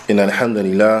إن الحمد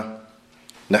لله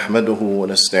نحمده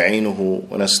ونستعينه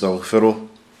ونستغفره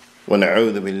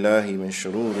ونعوذ بالله من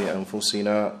شرور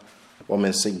أنفسنا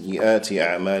ومن سيئات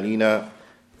أعمالنا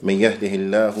من يهده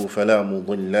الله فلا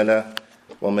مضل له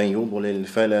ومن يضلل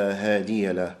فلا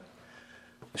هادي له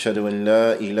أشهد أن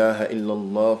لا إله إلا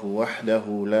الله وحده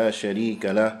لا شريك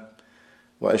له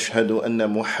وأشهد أن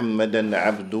محمدا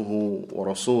عبده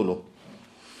ورسوله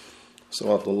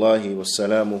صلوات الله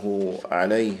وسلامه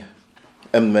عليه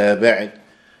أما بعد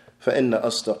فإن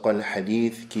أصدق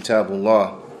الحديث كتاب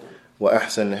الله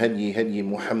وأحسن هدي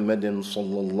محمد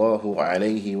صلى الله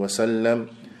عليه وسلم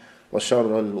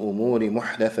وشر الأمور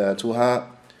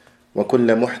محدثاتها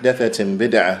وكل محدثة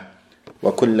بدعة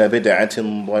وكل بدعة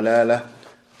ضلالة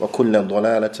وكل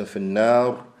ضلالة في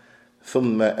النار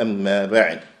ثم أما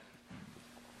بعد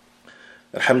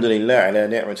الحمد لله على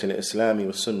نعمة الإسلام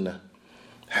والسنة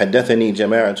حدثني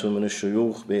جماعة من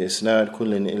الشيوخ بإسناد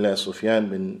كل إلى سفيان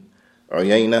بن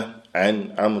عيينة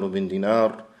عن عمرو بن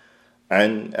دينار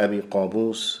عن أبي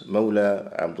قابوس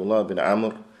مولى عبد الله بن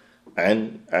عمرو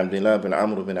عن عبد الله بن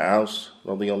عمرو بن عاص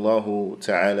رضي الله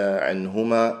تعالى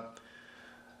عنهما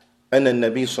أن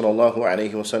النبي صلى الله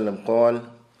عليه وسلم قال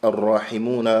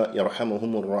الراحمون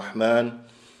يرحمهم الرحمن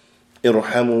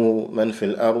ارحموا من في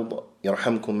الأرض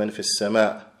يرحمكم من في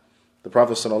السماء. The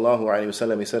Prophet sallallahu alaihi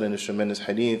wasallam, he said in this tremendous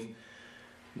hadith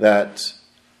that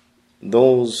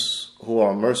those who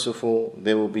are merciful,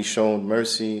 they will be shown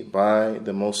mercy by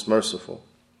the most merciful.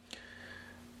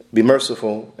 Be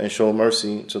merciful and show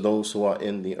mercy to those who are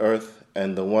in the earth,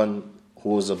 and the one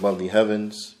who is above the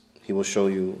heavens, he will show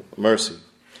you mercy.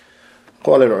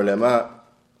 قال العلماء,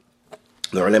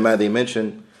 the ulama, they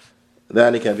mention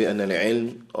ذلك بأن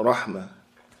العلم رحمة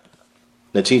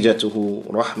نتيجته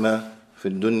رحمة في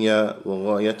الدنيا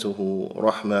وغايته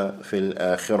رحمة في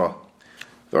الآخرة.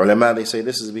 The ulama, they say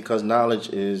this is because knowledge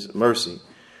is mercy.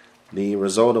 The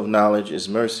result of knowledge is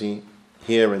mercy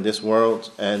here in this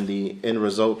world, and the end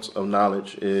result of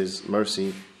knowledge is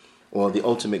mercy, or the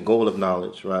ultimate goal of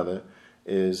knowledge rather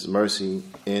is mercy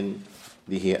in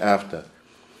the hereafter.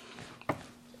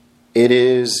 It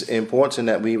is important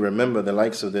that we remember the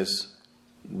likes of this,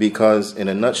 because in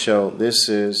a nutshell, this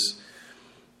is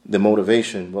the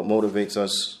motivation, what motivates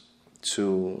us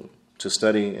to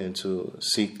study and to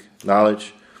seek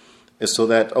knowledge, is so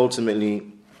that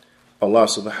ultimately Allah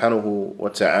subhanahu wa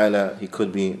ta'ala, He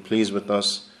could be pleased with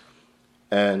us,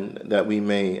 and that we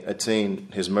may attain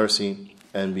His mercy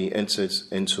and be entered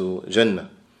into Jannah.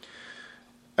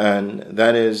 And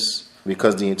that is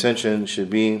because the intention should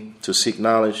be to seek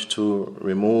knowledge, to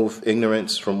remove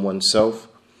ignorance from oneself,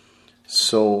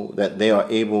 so that they are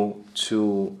able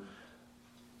to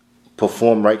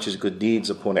perform righteous good deeds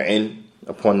upon ilm,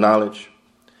 upon knowledge,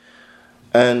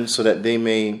 and so that they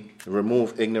may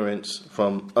remove ignorance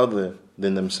from other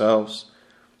than themselves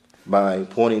by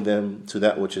pointing them to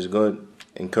that which is good,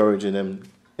 encouraging them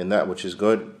in that which is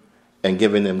good, and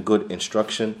giving them good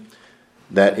instruction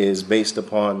that is based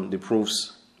upon the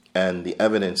proofs and the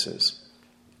evidences.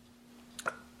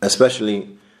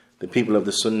 Especially the people of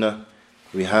the Sunnah,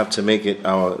 we have to make it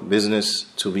our business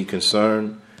to be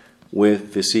concerned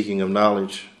with the seeking of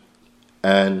knowledge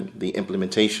and the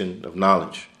implementation of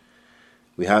knowledge.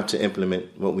 We have to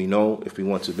implement what we know if we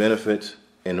want to benefit.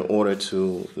 In order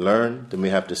to learn, then we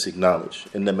have to seek knowledge.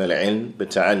 إِنَّمَا الْعِلْمُ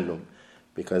بِالتَّعَلُّمِ,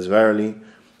 because verily,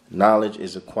 knowledge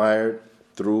is acquired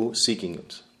through seeking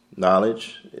it.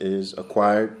 Knowledge is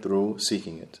acquired through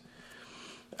seeking it.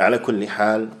 على كل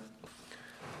حال,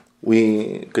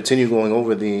 we continue going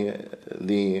over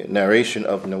the narration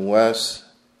of Nawas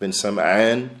bin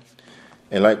Sam'an,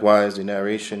 and likewise the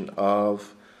narration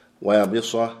of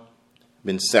Wabisa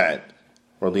bin Sa'd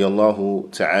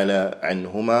radiyallahu ta'ala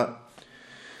anhuma.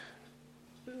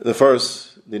 The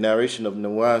first, the narration of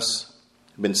Nawas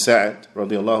bin Sa'd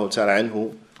radiyallahu ta'ala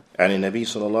anhu, عن النبي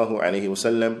صلى الله عليه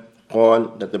وسلم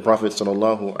قال, that the Prophet صلى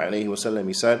الله عليه وسلم,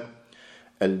 he said,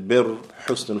 البر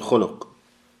حسن الخلق,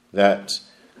 that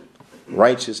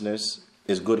righteousness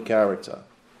is good character.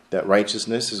 That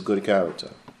righteousness is good character.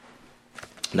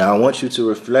 Now I want you to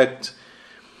reflect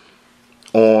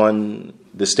on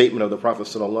the statement of the Prophet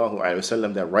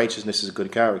ﷺ that righteousness is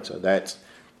good character, that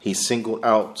he singled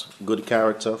out good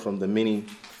character from the many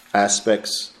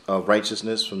aspects of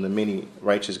righteousness, from the many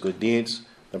righteous good deeds.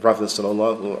 The Prophet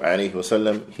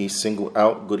ﷺ, he singled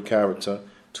out good character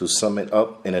to sum it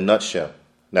up in a nutshell.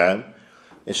 Now,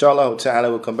 inshallah ta'ala,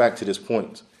 we'll come back to this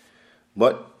point.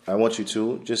 But I want you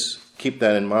to just keep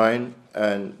that in mind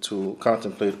and to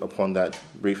contemplate upon that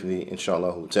briefly,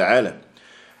 inshallah ta'ala.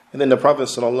 And then the Prophet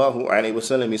sallallahu alaihi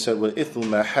wasallam, he said, وَالْإِثْمُ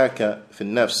مَا حَاكَ فِي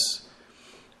النَّفْسِ,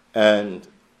 and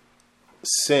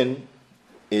sin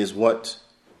is what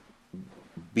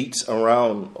beats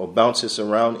around or bounces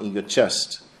around in your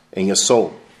chest, in your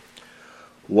soul.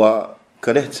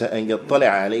 وَكَرِهْتَ أَنْ يَطَّلِعَ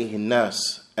عَلَيْهِ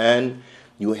النَّاسِ, and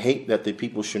you hate that the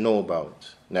people should know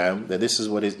about. Now, that this is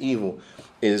what is evil,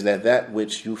 is that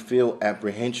which you feel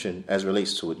apprehension as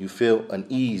relates to it. You feel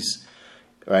unease,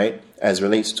 right, as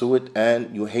relates to it,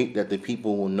 and you hate that the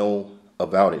people will know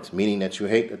about it, meaning that you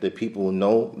hate that the people will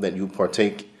know that you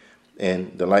partake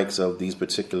in the likes of these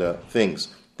particular things.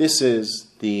 This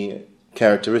is the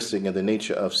characteristic and the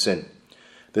nature of sin.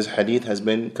 This hadith has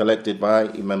been collected by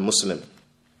Imam Muslim.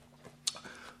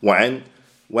 وعن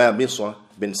وابصة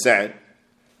بن سعد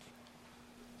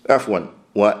عفوا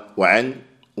وعن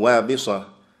وابصة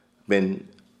بن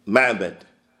معبد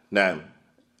نعم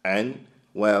عن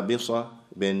وابصة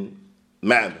بن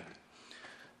معبد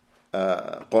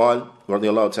قال رضي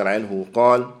الله تعالى عنه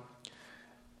قال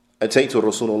أتيت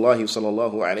رسول الله صلى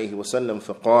الله عليه وسلم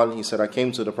فقال, he said, I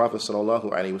came to the Prophet صلى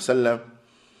الله عليه وسلم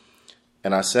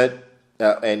and I said,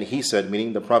 and he said,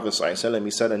 meaning the Prophet صلى الله عليه وسلم,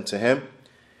 he said unto him,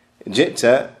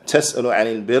 جئت تسأل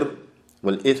عن البر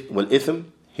والإثم,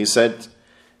 he said,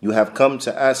 you have come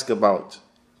to ask about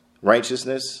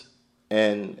righteousness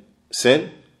and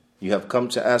sin. You have come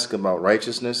to ask about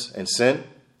righteousness and sin.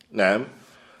 نعم.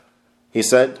 He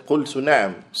said, قلت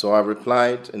نعم. So I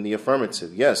replied in the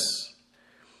affirmative, yes.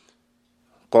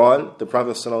 قال, the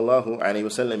Prophet sallallahu alaihi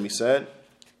wasallam, he said,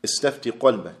 استفتي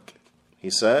قلبك. He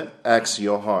said, ask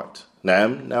your heart.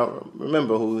 نعم. Now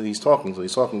remember who he's talking to.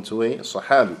 He's talking to a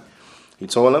Sahabi. He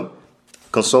told him,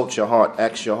 consult your heart,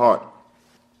 ask your heart.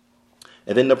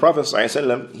 And then the Prophet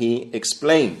ﷺ, he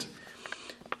explained.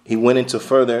 He went into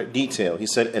further detail. He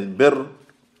said, البر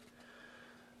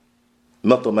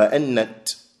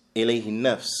مطمئنت إليه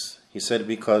النفس. He said,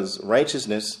 because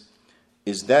righteousness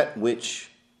is that which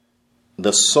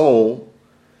the soul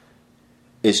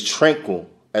is tranquil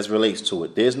as relates to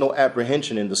it. There's no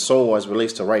apprehension in the soul as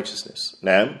relates to righteousness.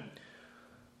 نعم.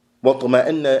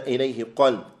 وطمئن إليه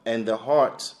القلب, and the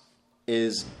heart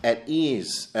is at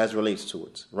ease as relates to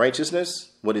it.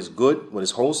 Righteousness, what is good, what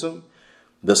is wholesome,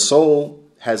 the soul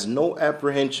has no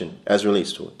apprehension as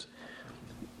relates to it.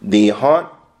 The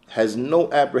heart has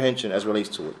no apprehension as relates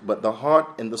to it. But the heart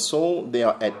and the soul, they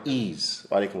are at ease.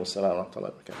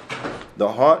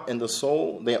 The heart and the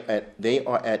soul, they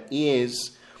are at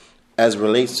ease as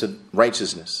relates to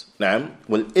righteousness. Naam.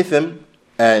 Wal itham,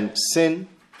 and sin,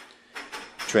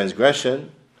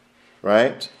 transgression,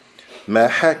 right? Ma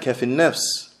haka fi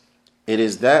nafs, it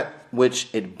is that which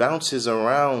it bounces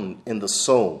around in the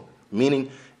soul,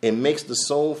 meaning it makes the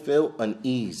soul feel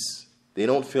unease. They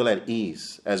don't feel at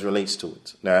ease as relates to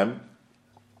it. Naam.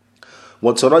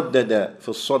 Wa taraddada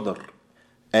fi sadr,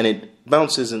 and it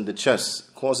bounces in the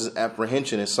chest, causes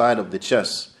apprehension inside of the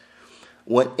chest.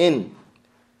 Wa in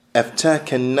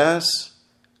aftaka an-nas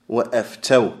wa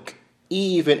aftawk,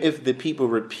 even if the people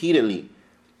repeatedly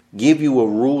give you a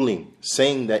ruling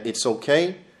saying that it's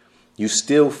okay, you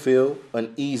still feel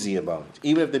uneasy about it.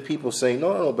 Even if the people say,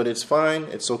 no, but it's fine,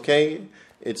 it's okay,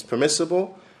 it's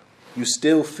permissible, you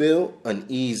still feel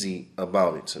uneasy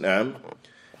about it. Naam.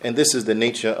 And this is the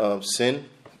nature of sin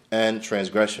and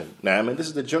transgression. Naam. And this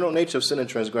is the general nature of sin and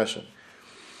transgression.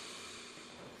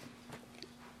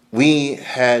 We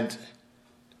had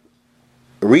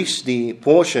reached the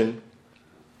portion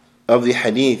of the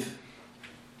hadith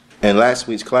in last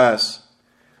week's class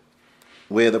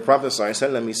where the Prophet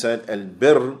ﷺ, he said,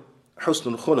 Al-birr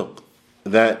husnul khuluq,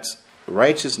 that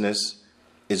righteousness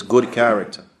is good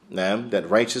character. Naam, that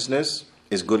righteousness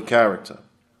is good character.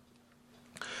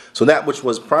 So that which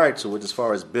was prior to it, as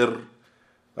far as birr,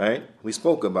 right? We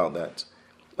spoke about that.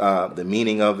 The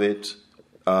meaning of it,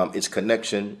 its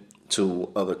connection to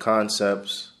other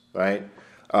concepts, right?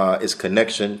 Its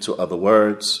connection to other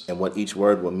words and what each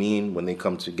word will mean when they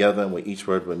come together and what each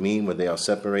word will mean when they are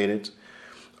separated,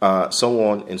 so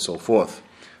on and so forth.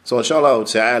 So inshallah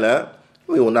ta'ala,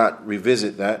 we will not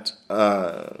revisit that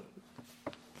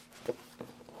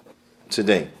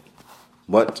today,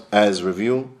 but as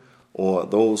review, or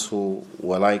those who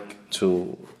would like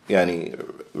to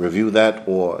review that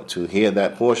or to hear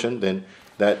that portion, then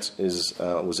that is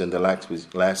was in the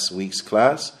last week's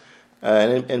class,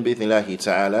 and bi'ithnillahi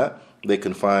ta'ala they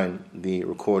can find the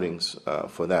recordings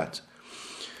for that.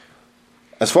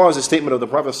 As far as the statement of the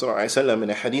Prophet ﷺ in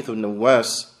the Hadith of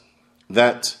Nawas,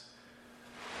 that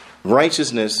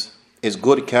righteousness is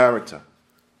good character.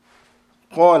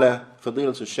 قال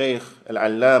فضيلة الشيخ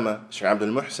العلامة الشيخ عبد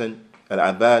المحسن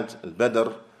العباد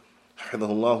البدر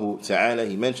حفظه الله تعالى,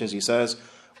 he mentions, he says,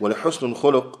 ولحسن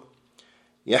الخلق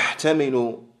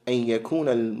يحتمل أن يكون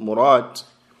المراد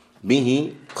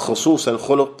به خصوص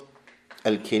الخلق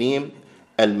الكريم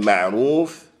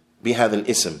al-ma'ruf bihadha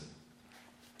al-ism.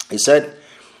 He said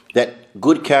that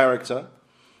good character,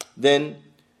 then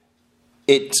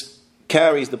it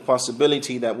carries the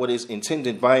possibility that what is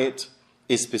intended by it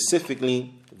is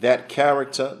specifically that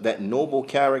character, that noble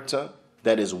character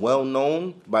that is well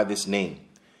known by this name.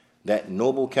 That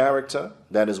noble character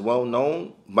that is well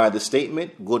known by the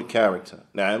statement, good character.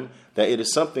 Naam, that it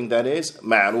is something that is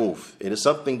ma'ruf. It is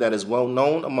something that is well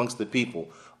known amongst the people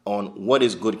on what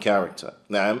is good character.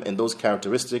 Naam, and those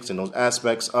characteristics and those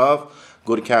aspects of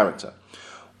good character.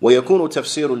 وَيَكُونُ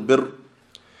تَفْسِيرُ الْبِرِّ,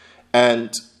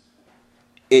 and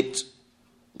it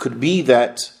could be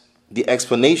that the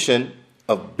explanation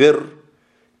of bir,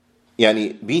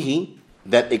 yani bihi,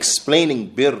 that explaining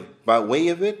bir by way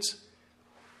of it,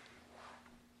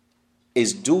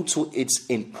 is due to its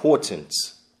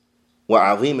importance,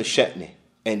 وَعَظِيمَ الشَّأْنِ,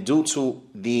 and due to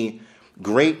the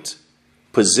great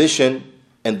position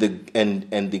and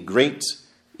the great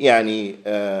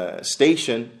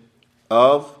station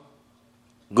of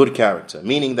good character.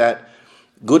 Meaning that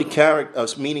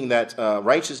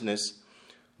righteousness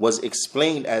was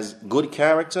explained as good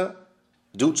character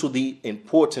due to the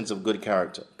importance of good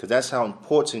character, because that's how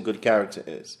important good character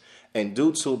is, and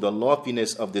due to the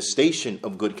loftiness of the station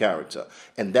of good character.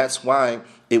 And that's why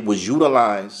it was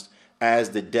utilized as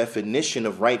the definition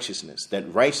of righteousness,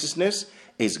 that righteousness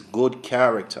is good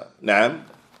character. Now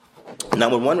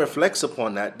when one reflects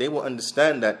upon that, they will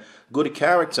understand that good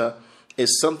character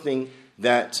is something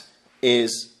that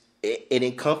it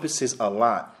encompasses a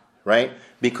lot, right?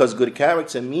 Because good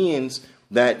character means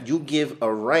that you give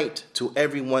a right to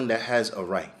everyone that has a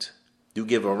right. You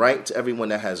give a right to everyone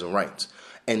that has a right.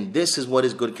 And this is what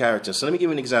is good character. So let me give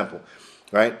you an example,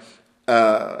 right?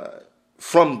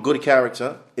 From good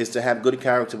character is to have good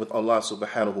character with Allah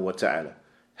subhanahu wa ta'ala.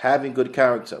 Having good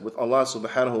character with Allah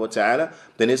subhanahu wa ta'ala,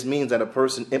 then this means that a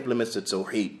person implements the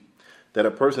tawheed, that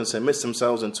a person submits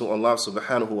themselves into Allah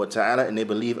subhanahu wa ta'ala and they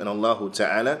believe in Allah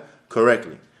ta'ala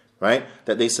correctly, right?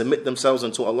 That they submit themselves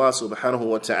into Allah subhanahu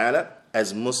wa ta'ala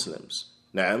as Muslims,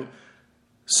 na'am,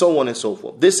 so on and so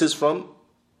forth. This is from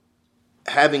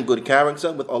having good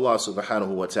character with Allah subhanahu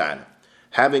wa ta'ala.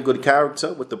 Having good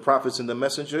character with the prophets and the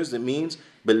messengers, it means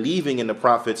believing in the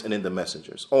prophets and in the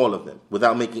messengers, all of them,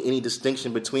 without making any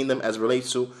distinction between them as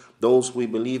relates to those we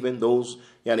believe in, those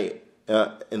and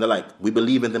the like. We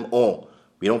believe in them all.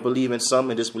 We don't believe in some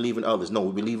and just believe in others. No,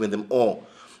 we believe in them all.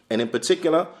 And in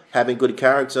particular, having good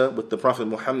character with the Prophet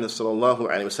Muhammad sallallahu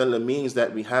alaihi wasallam means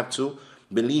that we have to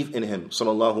believe in him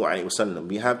sallallahu alaihi wasallam.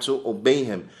 We have to obey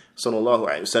him sallallahu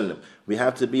alaihi wasallam. We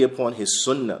have to be upon his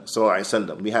sunnah sallallahu alaihi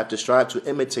wasallam. We have to strive to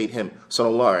imitate him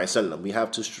sallallahu alaihi wasallam. We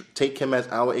have to take him as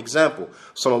our example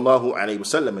sallallahu alaihi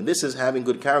wasallam. And this is having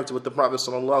good character with the Prophet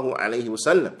sallallahu alaihi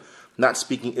wasallam. Not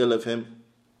speaking ill of him,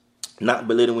 not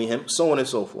belittling him, so on and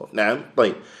so forth. Now,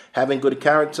 having good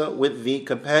character with the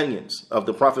companions of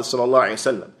the Prophet sallallahu alaihi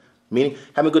wasallam, meaning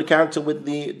having good character with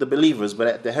the believers, but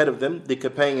at the head of them, the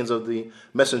companions of the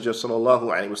Messenger sallallahu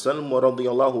alaihi wasallam, wa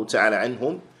radiyallahu ta'ala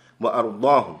anhum wa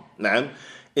ardahum. Now,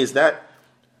 is that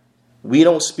we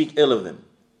don't speak ill of them,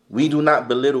 we do not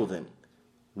belittle them,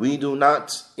 we do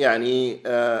not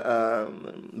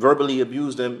verbally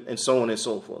abuse them, and so on and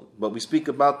so forth, but we speak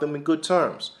about them in good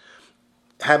terms.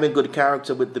 Having good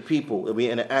character with the people, we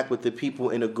interact with the people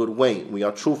in a good way. We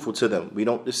are truthful to them. We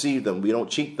don't deceive them. We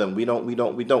don't cheat them. We don't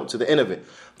to the end of it.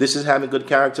 This is having good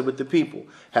character with the people.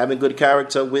 Having good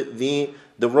character with the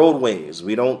roadways.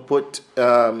 We don't put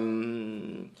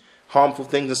harmful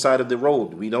things inside of the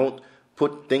road. We don't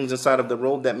put things inside of the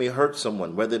road that may hurt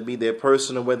someone, whether it be their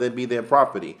person or whether it be their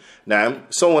property. Now,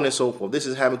 so on and so forth. This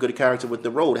is having good character with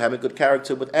the road, having good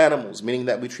character with animals, meaning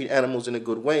that we treat animals in a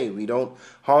good way. We don't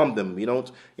harm them. We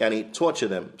don't torture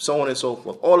them, so on and so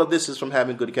forth. All of this is from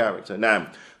having good character. Now,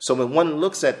 so when one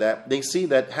looks at that, they see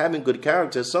that having good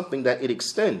character is something that it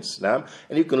extends. Now,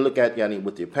 and you can look at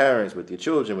with your parents, with your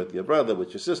children, with your brother,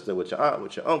 with your sister, with your aunt,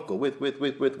 with your uncle, with.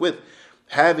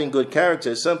 Having good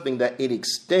character is something that it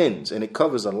extends and it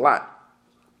covers a lot,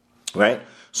 right?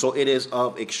 So it is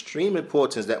of extreme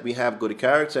importance that we have good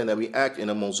character and that we act in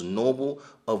the most noble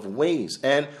of ways.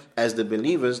 And as the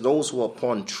believers, those who are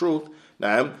upon truth,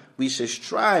 now we should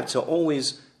strive to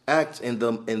always act in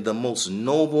the most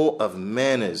noble of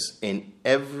manners in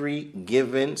every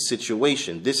given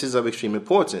situation. This is of extreme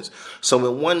importance. So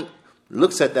when one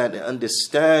looks at that and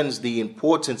understands the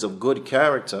importance of good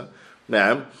character,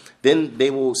 Now, then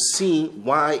they will see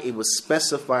why it was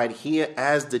specified here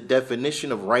as the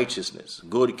definition of righteousness,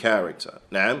 good character.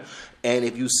 Now, and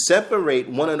if you separate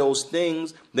one of those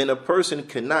things, then a person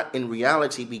cannot in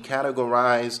reality be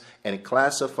categorized and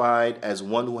classified as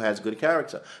one who has good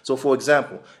character. So for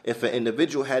example, if an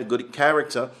individual had good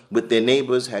character with their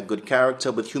neighbors, had good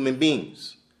character with human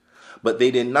beings, but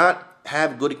they did not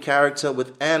have good character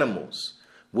with animals,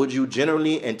 would you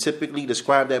generally and typically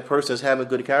describe that person as having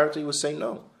good character? You would say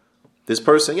no. This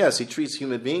person, yes, he treats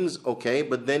human beings okay,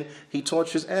 but then he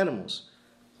tortures animals.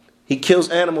 He kills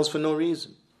animals for no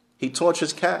reason. He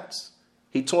tortures cats.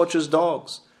 He tortures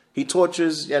dogs. He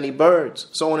tortures birds,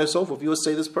 so on and so forth. You would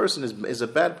say this person is a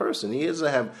bad person. He doesn't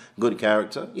have good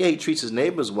character. Yeah, he treats his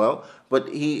neighbors well, but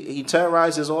he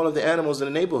terrorizes all of the animals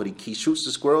in the neighborhood. He shoots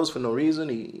the squirrels for no reason.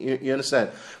 You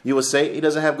understand? You would say he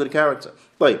doesn't have good character.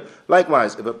 But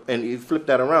likewise, and you flip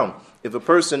that around, if a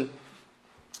person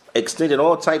extended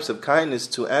all types of kindness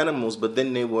to animals, but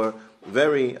then they were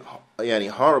very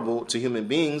horrible to human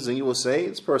beings, then you will say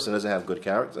this person doesn't have good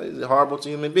character. He's horrible to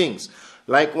human beings.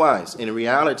 Likewise, in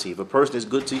reality, if a person is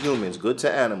good to humans, good to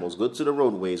animals, good to the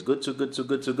roadways, good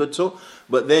to,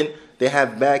 but then they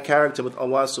have bad character with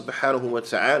Allah subhanahu wa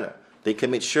ta'ala, they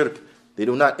commit shirk, they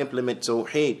do not implement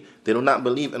tawheed, they do not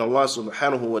believe in Allah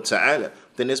subhanahu wa ta'ala,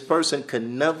 then this person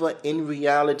can never in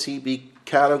reality be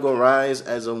categorized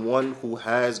as a one who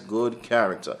has good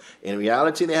character. In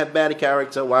reality, they have bad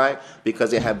character. Why? Because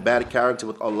they have bad character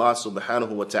with Allah subhanahu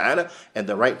wa ta'ala, and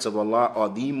the rights of Allah are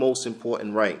the most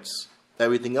important rights.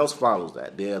 Everything else follows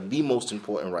that. They are the most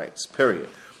important rights, period.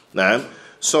 Now,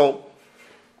 so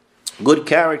good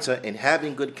character and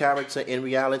having good character in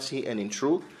reality and in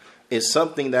truth is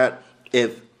something that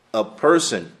if a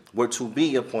person were to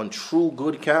be upon true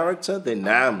good character, then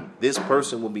this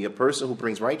person will be a person who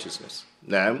brings righteousness.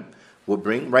 Will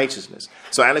bring righteousness.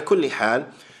 So ala kulli hal,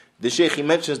 the Shaykh, he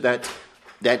mentions that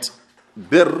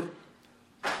birr,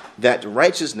 that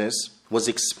righteousness was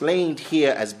explained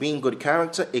here as being good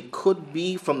character. It could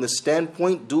be from the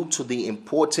standpoint due to the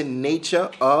important nature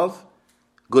of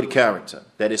good character.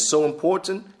 That is so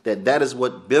important that is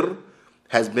what birr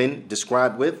has been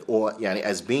described with, or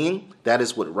as being. That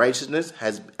is what righteousness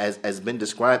has been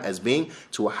described as being,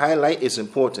 to highlight its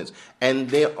importance. And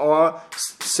there are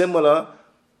similar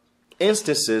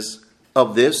instances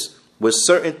of this where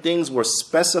certain things were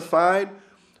specified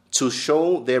to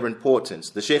show their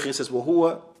importance. The Shaykh says,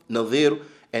 وَهُوَ نَظِيرٌ,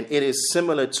 and it is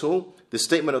similar to the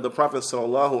statement of the Prophet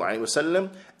ﷺ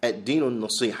at Dinun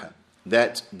Nasiha,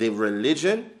 that the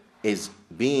religion is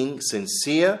being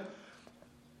sincere,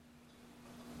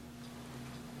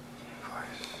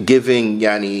 giving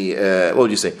what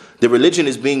would you say? The religion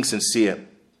is being sincere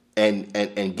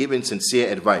and giving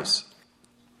sincere advice.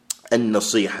 And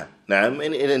nasiha. Now,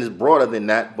 and it is broader than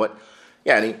that, but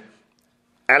ala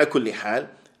kulli hal,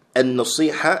 and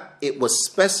nasiha, it was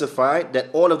specified that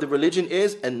all of the religion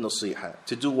is an nasiha.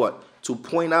 To do what? To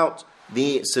point out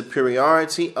the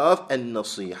superiority of an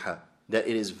nasiha. That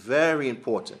it is very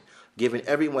important. Giving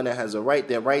everyone that has a right,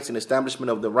 their rights, and establishment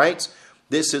of the rights.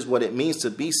 This is what it means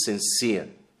to be sincere.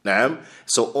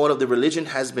 So all of the religion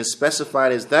has been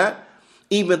specified as that,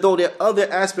 even though there are other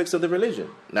aspects of the religion.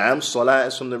 Salah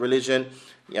is from the religion,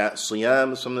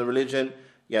 Siyam is from the religion,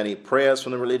 prayers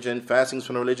from the religion, fastings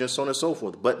from the religion, so on and so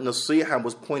forth. But Nasiha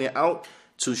was pointed out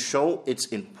to show its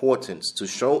importance,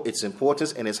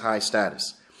 and its high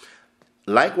status.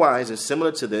 Likewise, and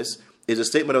similar to this, is a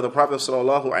statement of the Prophet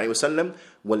ﷺ,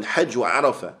 "Wal Hajju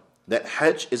Arafah," that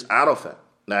Hajj is Arafah.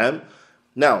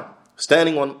 Now,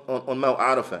 standing on Mount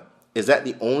Arafah, is that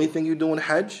the only thing you do in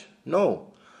Hajj? No.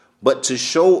 But to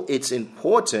show its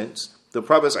importance, the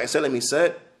Prophet ﷺ, he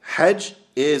said, Hajj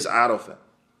is Arafah.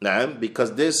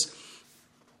 Because this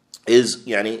is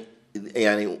the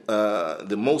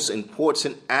most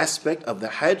important aspect of the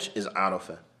Hajj is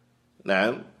Arafah.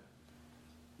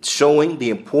 Showing the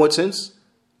importance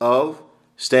of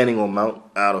standing on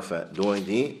Mount Arafah during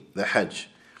the Hajj.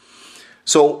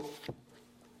 So,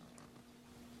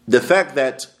 the fact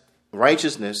that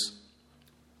righteousness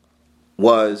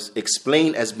was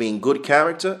explained as being good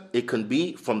character, it can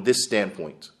be from this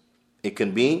standpoint.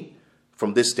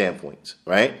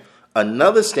 Right?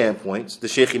 Another standpoint, the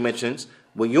Shaykh mentions,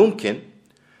 وَيُمْكِنْ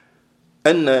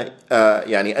أَنَّ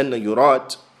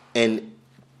يُرَادْ, and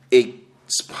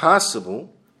it's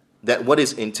possible that what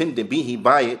is intended به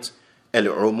by it,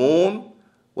 الْعُمُومِ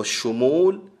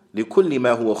وَالشُّمُولِ لِكُلِّ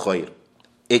مَا هُوَ خَيْرٌ.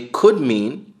 It could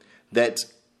mean that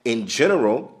in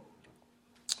general,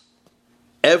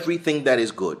 everything that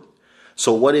is good.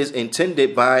 So what is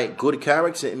intended by good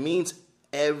character, it means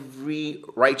every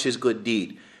righteous good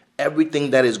deed.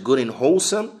 Everything that is good and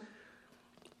wholesome,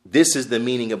 this is the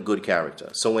meaning of good character.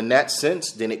 So in that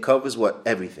sense, then it covers what?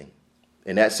 Everything.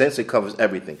 In that sense, it covers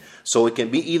everything. So it can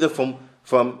be either from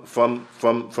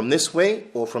this way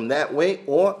or from that way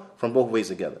or from both ways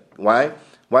together. Why?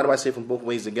 Why do I say from both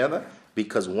ways together?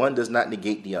 Because one does not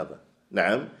negate the other.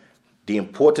 Now, the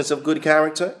importance of good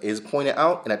character is pointed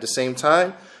out, and at the same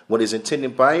time, what is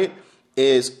intended by it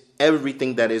is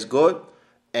everything that is good,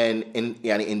 and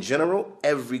in general,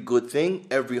 every good thing,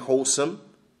 every wholesome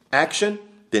action,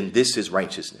 then this is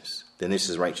righteousness.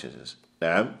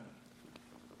 نعم.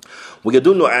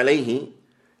 ويدل عليه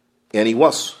يعني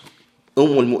وصف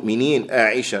أم المؤمنين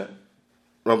عائشة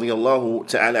رضي الله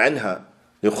تعالى عنها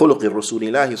لخلق رسول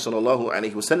الله صلى الله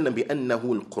عليه وسلم بأنه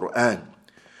القرآن.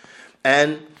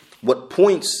 And what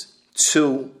points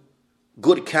to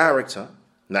good character,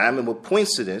 نعم, and what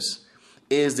points to this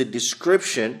is the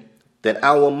description that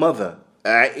our mother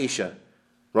Aisha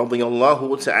رضي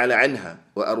الله تعالى عنها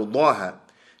وأرضاها,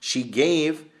 she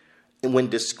gave when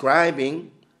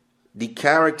describing the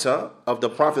character of the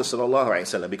Prophet sallallahu alaihi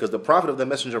wasallam. Because the Prophet of the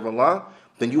Messenger of Allah,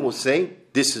 then you will say,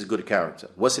 this is good character.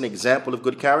 What's an example of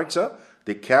good character?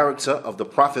 The character of the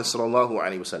Prophet sallallahu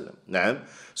alaihi wasallam. Now,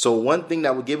 so one thing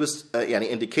that will give us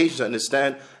indication to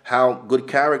understand how good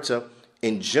character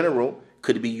in general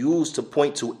could be used to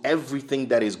point to everything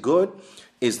that is good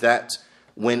is that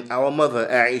when our mother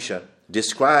Aisha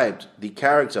described the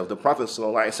character of the Prophet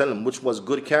ﷺ, which was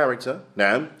good character,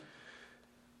 now,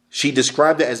 she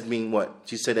described it as being what?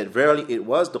 She said that verily it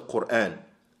was the Quran,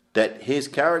 that his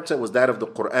character was that of the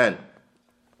Quran,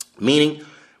 meaning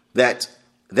that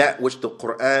which the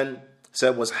Quran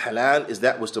said was halal is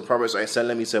that which the Prophet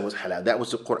ﷺ he said was halal. That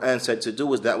which the Quran said to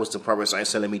do is that which the Prophet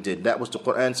ﷺ he did. That which the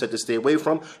Quran said to stay away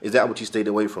from is that which he stayed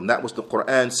away from. That which the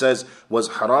Quran says was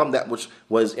haram, that which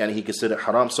was he considered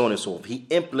haram, so on and so forth. He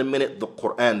implemented the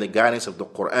Quran, the guidance of the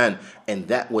Quran, and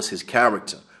that was his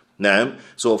character. Now,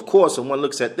 so of course, when one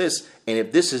looks at this, and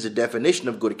if this is a definition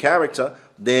of good character,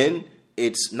 then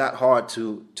it's not hard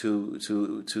to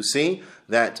see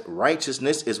that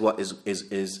righteousness is what is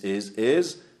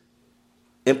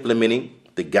implementing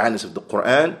the guidance of the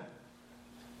Quran.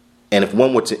 And if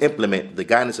one were to implement the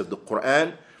guidance of the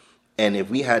Quran, and if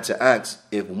we had to ask,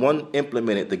 if one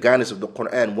implemented the guidance of the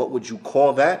Quran, what would you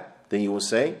call that? Then you will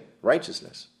say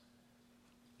righteousness.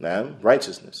 Now,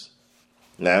 righteousness.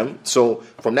 Now, so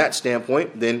from that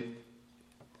standpoint, then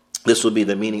this would be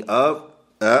the meaning of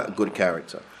good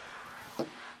character.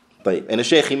 And the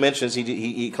Shaykh, he mentions what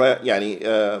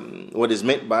is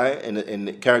meant by in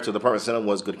the character of the Prophet ﷺ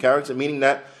was good character, meaning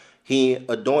that he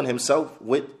adorned himself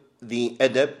with the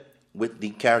adab, with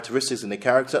the characteristics and the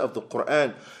character of the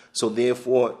Quran. So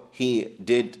therefore, he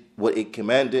did what it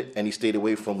commanded and he stayed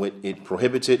away from what it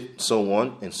prohibited, so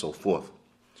on and so forth.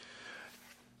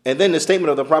 And then the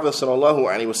statement of the Prophet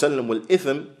ﷺ, wal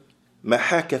itham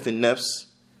mahaka fi nafs,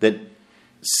 that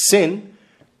sin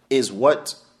is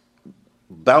what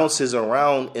bounces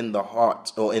around in the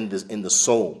heart or in the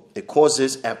soul. It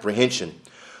causes apprehension.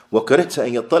 وَكَرِهْتَ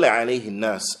أَنْ يَطَّلِعَ عَلَيْهِ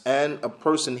النَّاسِ, and a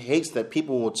person hates that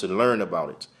people were to learn about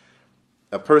it.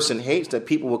 A person hates that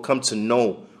people will come to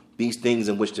know these things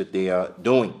in which that they are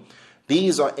doing.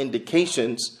 These are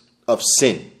indications of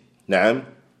sin. Now,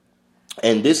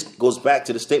 and this goes back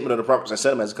to the statement of the Prophet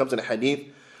ﷺ as it comes in the hadith,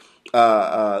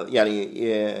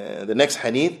 the next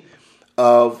hadith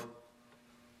of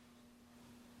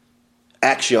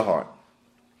ask your heart.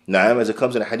 Now, as it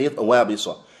comes in the hadith,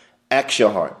 ask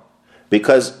your heart.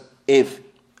 Because if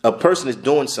a person is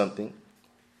doing something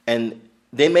and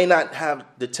they may not have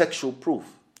the textual proof,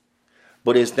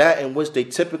 but it's that in which they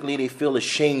feel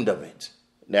ashamed of it.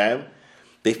 Now,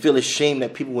 they feel ashamed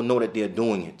that people will know that they're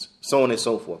doing it, so on and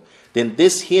so forth. Then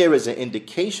this here is an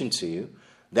indication to you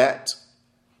that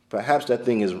perhaps that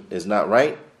thing is not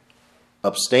right.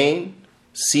 Abstain,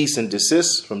 cease and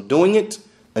desist from doing it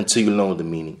until you know the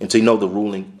meaning, until you know the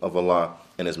ruling of Allah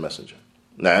and His Messenger.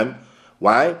 Now,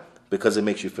 why? Because it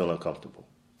makes you feel uncomfortable.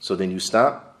 So then you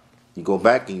stop, you go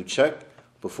back and you check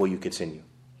before you continue.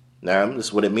 Now, this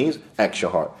is what it means. Ask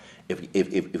your heart.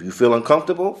 If you feel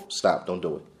uncomfortable, stop. Don't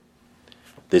do it.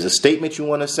 There's a statement you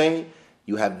want to say.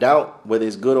 You have doubt whether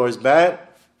it's good or it's bad.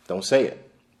 Don't say it.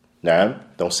 Now,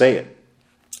 don't say it.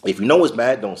 If you know it's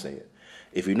bad, don't say it.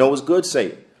 If you know it's good, say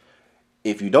it.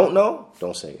 If you don't know,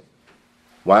 don't say it.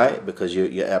 Why? Because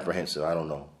you're apprehensive. I don't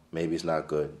know. Maybe it's not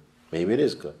good. Maybe it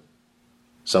is good.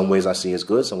 Some ways I see it's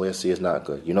good. Some ways I see it's not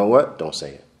good. You know what? Don't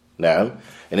say it. Now,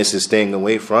 and this is staying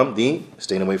away from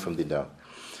the doubt.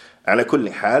 على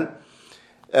كل حال,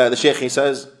 the Shaykh, he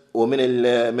says, ومن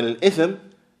الإثم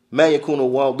ما يكون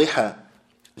واضحا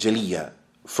جليا.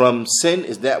 From sin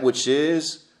is that which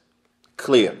is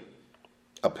clear,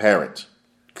 apparent,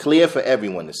 clear for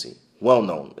everyone to see, well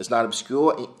known. It's not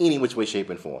obscure in any which way, shape,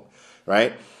 and form,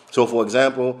 right? So, for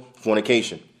example,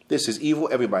 fornication. This is evil.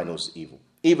 Everybody knows it's evil.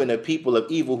 Even the people of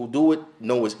evil who do it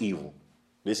know it's evil.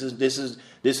 This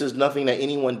is nothing that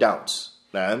anyone doubts.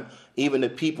 Nah? Even the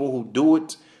people who do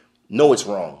it know it's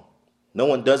wrong. No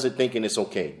one does it thinking it's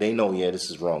okay. They know, yeah, this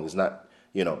is wrong. It's not,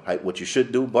 what you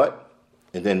should do, but,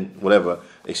 and then whatever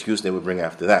excuse they would bring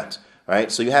after that.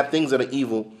 Right? So you have things that are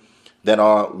evil that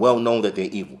are well known that they're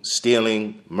evil.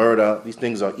 Stealing, murder, these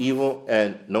things are evil,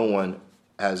 and no one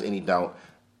has any doubt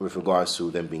with regards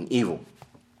to them being evil.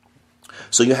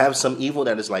 So you have some evil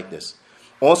that is like this.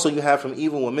 Also, you have from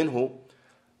evil وَمِنْهُ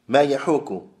مَا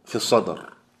يَحُوكُ فِي الصَّدْرِ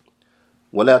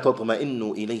وَلَا تَطْمَئِنُّ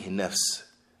إِلَيْهِ النَّفْسِ.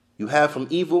 You have from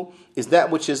evil is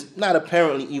that which is not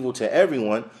apparently evil to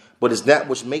everyone, but is that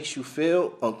which makes you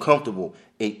feel uncomfortable.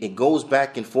 It goes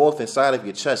back and forth inside of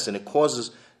your chest, and it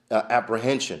causes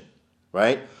apprehension,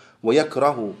 right?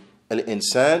 وَيَكْرَهُ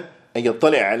الْإِنسَانِ أَنْ يَطَّلِعَ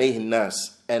عَلَيْهِ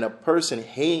النَّاسِ. And a person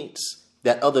hates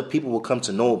that other people will come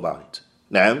to know about it.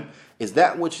 Now, is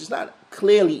that which is not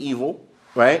clearly evil,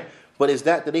 right? But is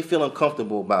that they feel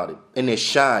uncomfortable about it, and they're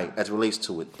shy as it relates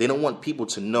to it. They don't want people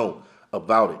to know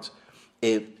about it.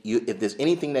 If there's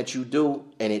anything that you do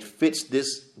and it fits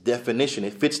this definition,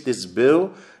 it fits this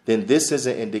bill, then this is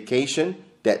an indication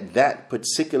that that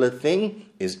particular thing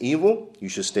is evil. You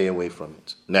should stay away from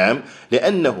it. نعم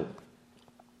لأنه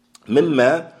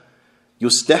مما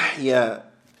يستحيا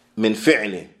من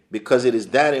فعله, because it is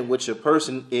that in which a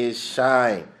person is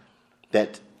shy,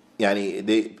 that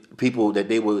people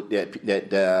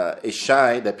is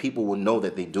shy that people will know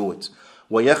that they do it.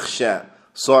 ويخشى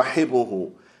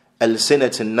صاحبه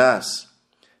ألسنة الناس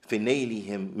في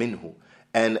نيلهم منه.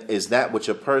 And is that which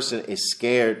a person is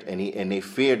scared and they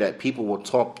fear that people will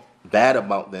talk bad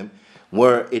about them,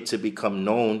 were it to become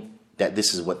known that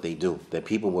this is what they do, that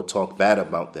people will talk bad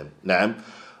about them. نعم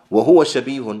وهو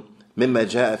شبيه مما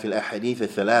جاء في الأحاديث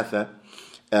الثلاثة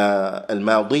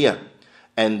الماضية.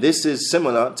 And this is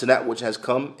similar to that which has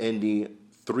come in the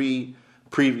 3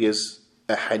 previous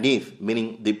hadith,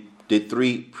 meaning the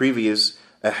 3 previous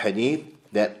hadith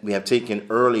that we have taken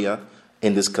earlier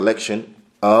in this collection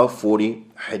of 40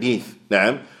 hadith.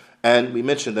 And we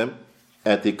mentioned them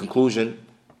at the conclusion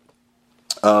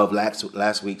of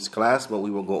last week's class, but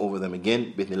we will go over them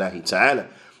again, bithnillahi ta'ala.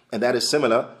 And that is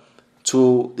similar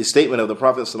to the statement of the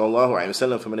Prophet sallallahu alaihi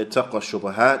wasallam, فَمَنِ اتَّقَى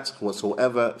الشُّبُهَاتِ,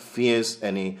 whatsoever fears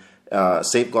and he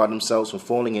safeguard themselves from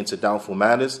falling into doubtful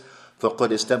matters, فَقَدْ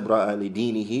اسْتَبْرَأَ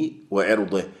لِدِينِهِ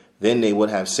وَعِرْضِهِ, then they would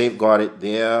have safeguarded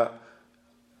their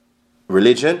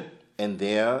religion and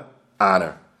their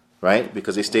honor, right?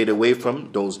 Because they stayed away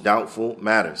from those doubtful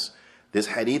matters. This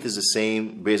hadith is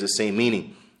bears the same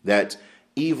meaning, that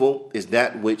evil is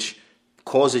that which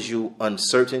causes you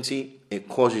uncertainty, it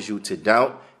causes you to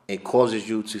doubt, it causes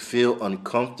you to feel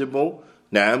uncomfortable.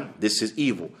 Now, this is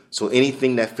evil. So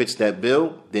anything that fits that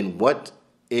bill, then what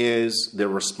is the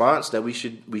response that we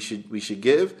should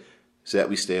give? So that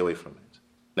we stay away from it.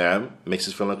 Now, makes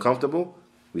us feel uncomfortable,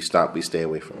 we stay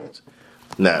away from it.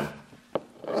 Now,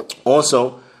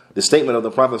 also the statement of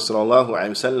the Prophet sallallahu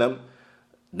alaihi wasallam,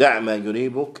 دع ما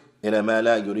يريبك إلى ما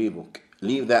لا يريبك.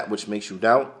 Leave that which makes you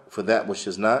doubt for that which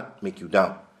does not make you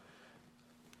doubt.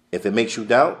 If it makes you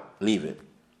doubt, leave it.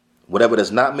 Whatever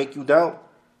does not make you doubt,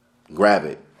 grab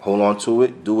it, hold on to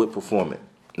it, do it, perform it.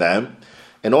 Now,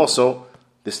 and also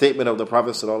the statement of the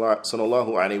Prophet sallallahu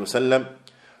alaihi wasallam,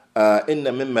 إن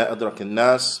مما أدرك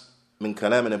الناس من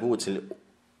كلام نبوة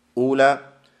الأولى,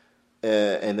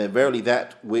 and then verily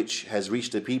that which has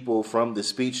reached the people from the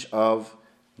speech of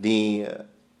the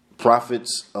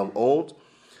prophets of old,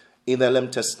 إذا لم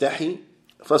تستحي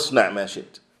فاصنع ما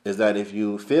شئت, is that if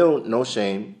you feel no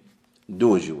shame,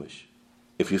 do as you wish.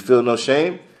 If you feel no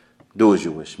shame, do as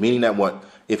you wish. Meaning that what?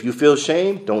 If you feel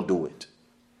shame, don't do it.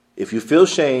 If you feel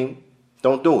shame,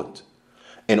 don't do it.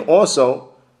 And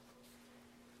also,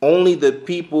 only the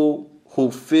people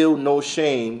who feel no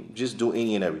shame just do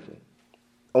any and everything.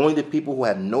 Only the people who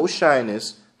have no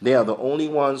shyness, they are the only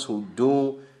ones who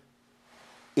do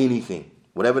anything.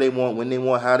 Whatever they want, when they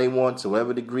want, how they want, to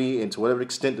whatever degree and to whatever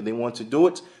extent that they want to do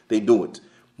it, they do it.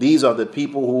 These are the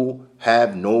people who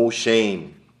have no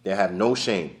shame. They have no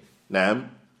shame. Now,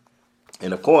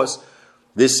 and of course,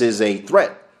 this is a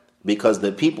threat, because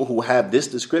the people who have this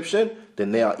description,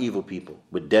 then they are evil people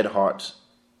with dead hearts,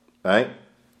 right?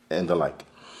 And the like.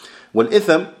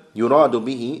 وَالْإِثَمْ يُرَادُ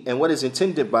بِهِ, and what is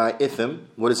intended by itham,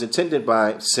 what is intended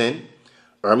by sin,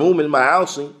 عُمُومِ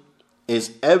الْمَعَاصِي,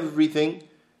 is everything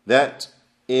that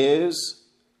is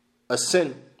a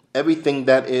sin, everything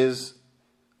that is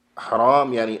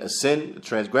haram, yani a sin, a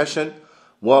transgression,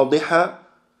 وَاضِحَةً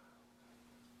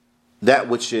that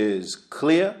which is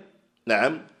clear,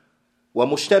 na'am, wa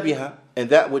mushtabiha, and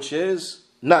that which is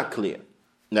not clear.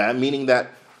 Na'am, meaning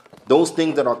that those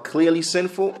things that are clearly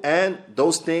sinful and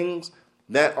those things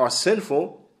that are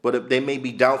sinful, but they may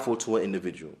be doubtful to an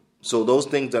individual. So those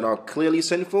things that are clearly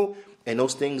sinful and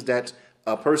those things that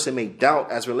a person may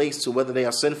doubt as relates to whether they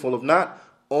are sinful or not,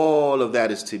 all of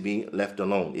that is to be left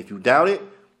alone. If you doubt it,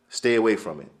 stay away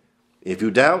from it. If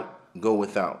you doubt, go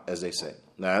without, as they say.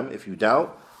 Naam, if you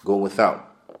doubt, go without.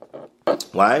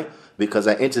 Why? Because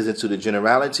that enters into the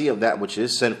generality of that which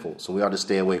is sinful. So we ought to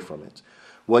stay away from it.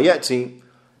 وَيَأْتِي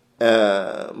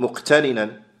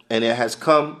مُقْتَرِنًا, and it has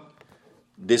come,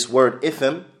 this word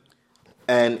itham,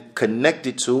 and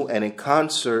connected to and in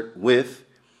concert with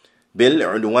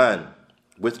bil-udwan,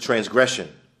 with transgression.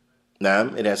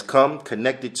 Naam, it has come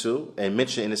connected to and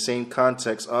mentioned in the same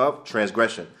context of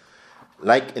transgression.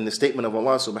 Like in the statement of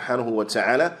Allah subhanahu wa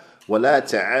ta'ala, وَلَا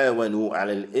تَعَاوَنُوا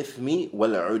عَلَى الْإِثْمِ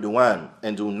وَالْعُدْوَانِ,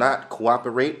 and do not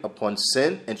cooperate upon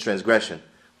sin and transgression.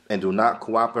 And do not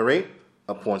cooperate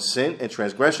upon sin and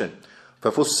transgression.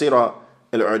 فَفُسِّرَ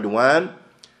الْعُدْوَانِ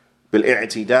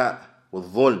بِالْإِعْتِدَاءِ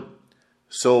وَالظُّلْمِ.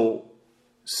 So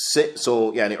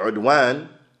yani udwan,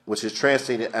 which is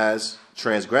translated as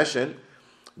transgression,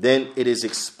 then it is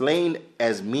explained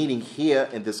as meaning here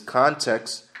in this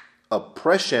context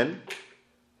oppression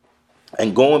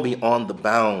and going beyond the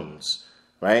bounds,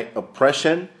 right?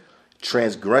 Oppression,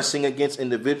 transgressing against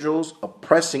individuals,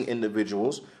 oppressing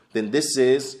individuals, then this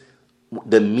is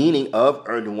the meaning of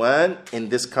udwan in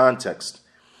this context.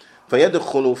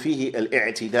 فَيَدْخُلُ فِيهِ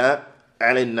الْإِعْتِدَاء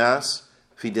عَلَى النَّاسِ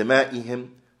فِي دَمَائِهِمْ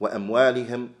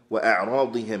وَأَمْوَالِهِمْ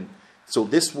وَأَعْرَاضِهِمْ. So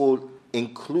this will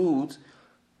include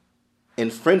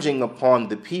infringing upon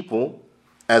the people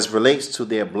as relates to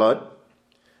their blood,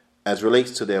 as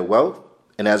relates to their wealth,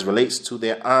 and as relates to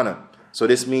their honor. So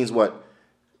this means what?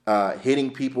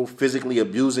 Hitting people, physically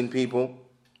abusing people.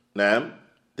 Naam.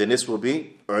 Then this will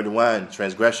be udwan,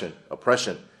 transgression,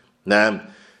 oppression. Naam.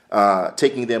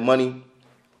 Taking their money,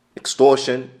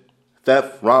 extortion,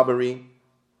 theft, robbery.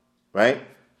 Right?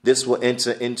 This will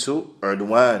enter into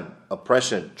udwan,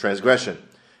 oppression, transgression.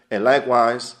 And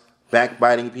likewise,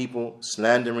 backbiting people,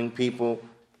 slandering people.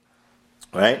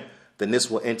 Right? Then this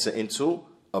will enter into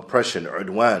oppression,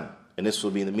 udwan. And this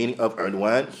will be the meaning of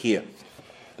udwan here.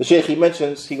 The Shaykh, he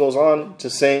goes on to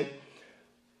say,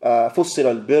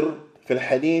 فُسِّرَ الْبِرْ فِي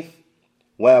الْحَدِيثِ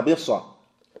وَابِصَةً.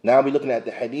 Now we're looking at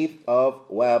the hadith of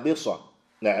wabisa.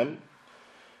 Naam.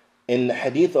 In the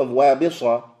hadith of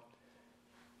wabisa,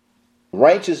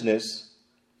 righteousness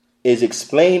is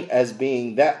explained as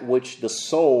being that which the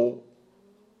soul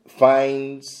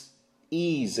finds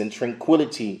ease and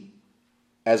tranquility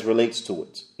as relates to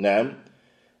it. Naam.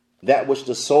 That which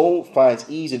the soul finds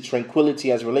ease and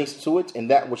tranquility as relates to it,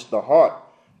 and that which the heart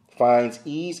finds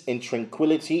ease and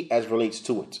tranquility as relates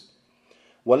to it.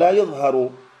 وَلَا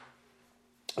يَظْهَرُ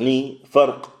لِي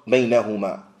فَرْقٍ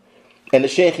بَيْنَهُمَا. And the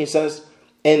Shaykh, he says,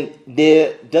 and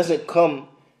there doesn't come,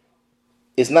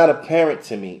 it's not apparent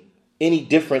to me, any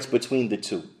difference between the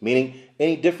two. Meaning,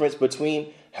 any difference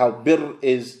between how birr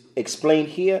is explained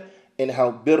here and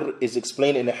how birr is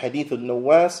explained in the hadith of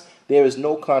Nawas. There is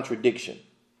no contradiction.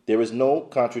 There is no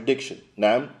contradiction.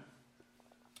 Naam.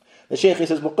 The Shaykh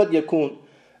says, وَقَدْ يَكُونَ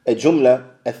الجملة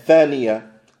الثانية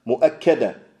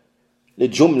مؤكدة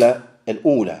للجملة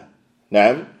الأولى.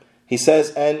 Naam. He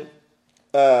says, and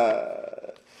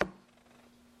The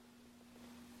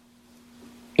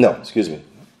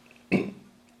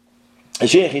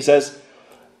Shaykh, he says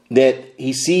that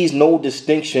he sees no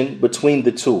distinction between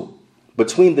the two.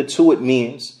 Between the two, it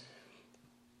means,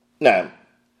 there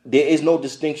is no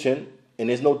distinction and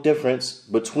there's no difference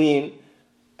between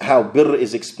how birr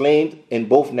is explained in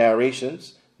both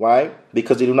narrations. Why?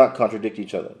 Because they do not contradict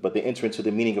each other, but they enter into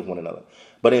the meaning of one another.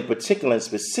 But in particular and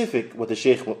specific, what the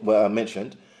Shaykh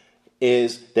mentioned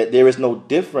is that there is no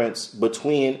difference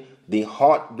between the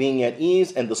heart being at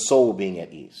ease and the soul being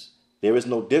at ease. There is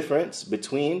no difference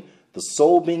between the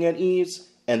soul being at ease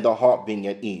and the heart being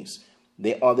at ease.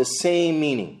 They are the same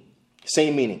meaning.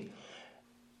 Same meaning.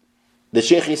 The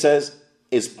Shaykh, he says,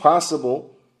 it's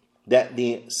possible that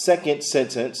the second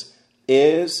sentence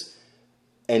is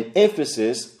an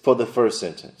emphasis for the first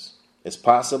sentence. It's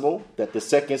possible that the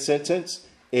second sentence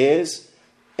is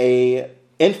an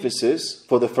emphasis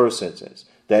for the first sentence.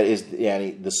 That is,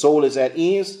 the soul is at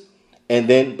ease, and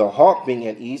then the heart being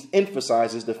at ease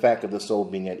emphasizes the fact of the soul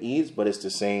being at ease, but it's the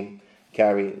same,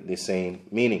 carry the same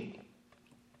meaning.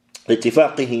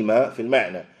 اتفاقهما في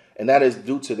المعنى, and that is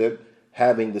due to them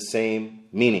having the same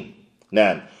meaning.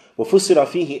 نعم. وفسر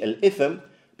فيه الإثم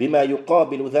بما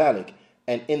يقابل ذلك.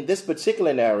 And in this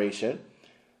particular narration,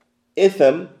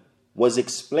 itham was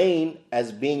explained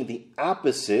as being the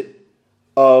opposite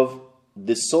of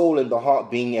the soul and the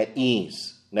heart being at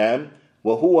ease. نعم.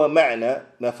 وهو معنى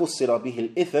ما فسر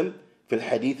به الإثم في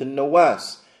الحديث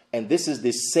النواس. And this is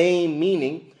the same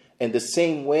meaning and the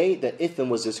same way that Ithm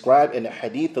was described in the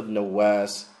hadith of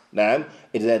Nawas. Naam,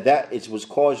 it is that it was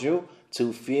cause you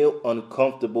to feel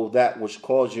uncomfortable, that which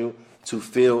caused you to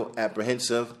feel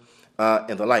apprehensive,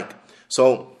 and the like.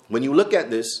 So when you look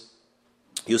at this,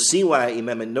 you'll see why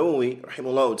Imam al-Nawawi,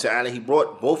 rahimahullah ta'ala, he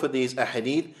brought both of these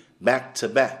ahadith back to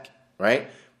back, right?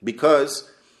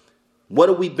 Because what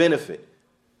do we benefit?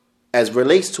 As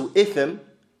relates to Ithm,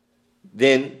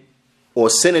 then, or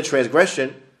sin and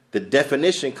transgression, the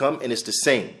definition come and it's the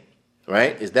same,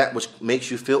 right? Is that which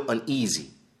makes you feel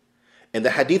uneasy. In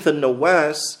the hadith of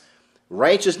Nawas,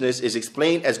 righteousness is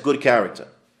explained as good character,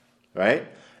 right?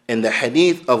 In the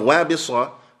hadith of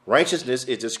Wabisa, righteousness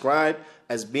is described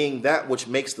as being that which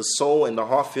makes the soul and the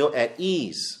heart feel at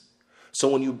ease. So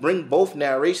when you bring both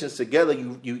narrations together,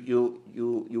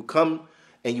 you come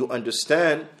and you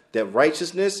understand that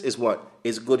righteousness is what?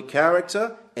 Is good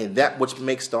character and that which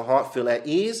makes the heart feel at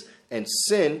ease. And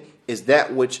sin is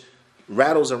that which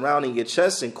rattles around in your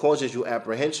chest and causes you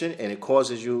apprehension and it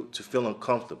causes you to feel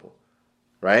uncomfortable,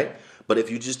 right? But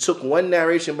if you just took one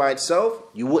narration by itself,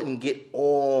 you wouldn't get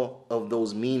all of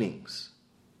those meanings.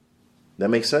 That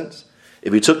makes sense?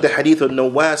 If you took the hadith of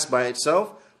Nawas by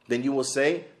itself, then you will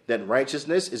say that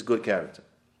righteousness is good character.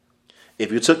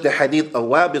 If you took the hadith of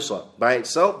Wabisa by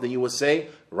itself, then you would say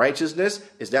righteousness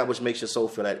is that which makes your soul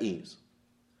feel at ease.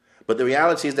 But the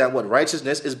reality is that what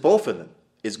righteousness is both of them.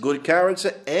 It's good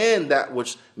character and that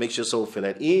which makes your soul feel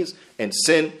at ease. And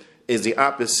sin is the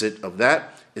opposite of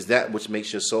that, is that which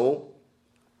makes your soul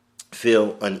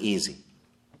feel uneasy.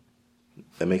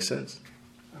 That makes sense?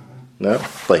 No?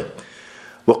 طيب.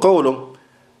 وقوله,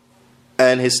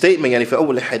 and his statement, يعني في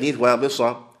أول الحديث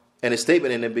وابصة, and his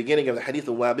statement in the beginning of the hadith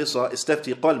of Wabisa,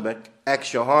 استفتي قلبك,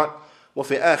 ask your heart,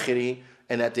 وفي آخره,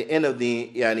 and at the end of the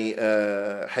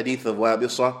hadith of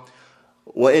Wabisa,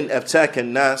 وإن أفتاك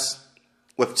الناس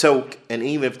وفتوك, and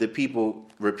even if the people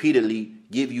repeatedly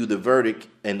give you the verdict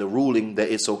and the ruling that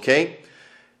it's okay,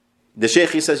 the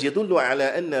Shaykh says يدل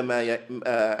على أن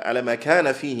على ما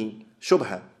كان فيه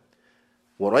شبهة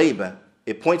وريبة.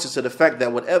 It points us to the fact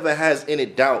that whatever has in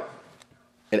it doubt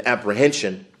and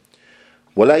apprehension,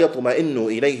 ولا يطمئن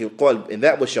إليه القلب, and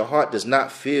that which your heart does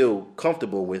not feel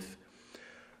comfortable with,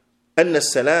 أن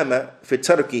السلام في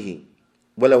تركه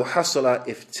ولو حصل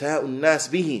إفتاء الناس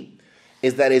به,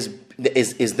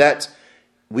 is that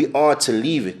we are to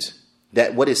leave it.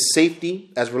 That what is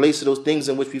safety as relates to those things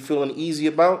in which we feel uneasy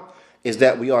about, is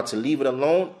that we are to leave it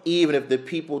alone, even if the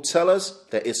people tell us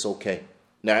that it's okay.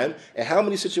 Now, and how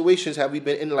many situations have we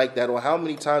been in like that, or how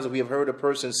many times have we heard a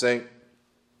person say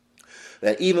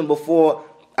that even before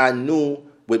I knew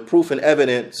with proof and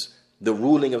evidence the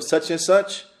ruling of such and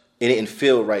such, it didn't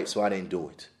feel right, so I didn't do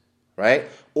it, right?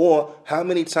 Or how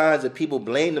many times have people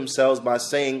blame themselves by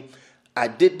saying, I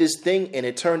did this thing and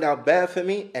it turned out bad for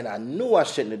me, and I knew I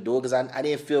shouldn't have done it because I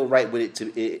didn't feel right with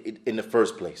it in the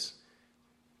first place.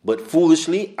 But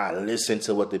foolishly, I listened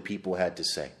to what the people had to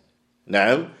say.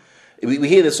 Now, we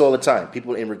hear this all the time.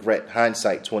 People in regret,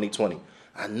 hindsight, 2020.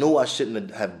 I knew I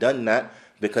shouldn't have done that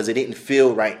because it didn't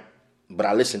feel right. But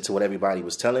I listened to what everybody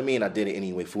was telling me and I did it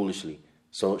anyway foolishly.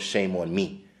 So shame on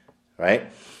me,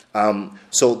 right?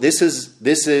 So this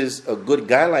is a good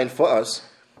guideline for us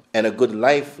and a good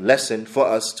life lesson for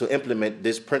us to implement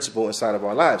this principle inside of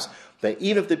our lives. That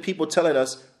even if the people telling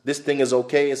us this thing is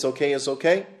okay, it's okay, it's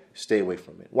okay, stay away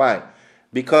from it. Why?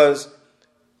 Because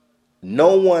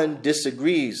no one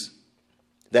disagrees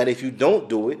that if you don't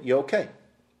do it, you're okay.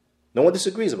 No one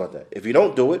disagrees about that. If you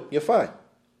don't do it, you're fine.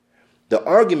 The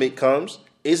argument comes,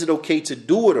 is it okay to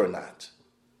do it or not?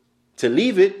 To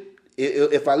leave it,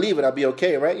 if I leave it, I'll be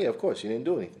okay, right? Yeah, of course, you didn't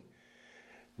do anything.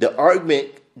 The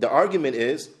argument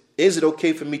is it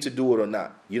okay for me to do it or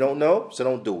not? You don't know, so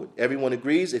don't do it. Everyone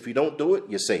agrees, if you don't do it,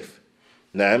 you're safe.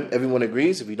 Now, everyone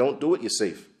agrees, if you don't do it, you're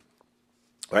safe.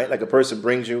 Right? Like a person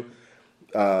brings you,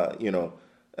 a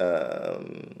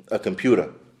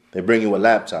computer. They bring you a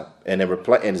laptop, and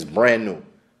and it's brand new,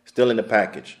 still in the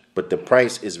package, but the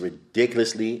price is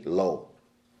ridiculously low.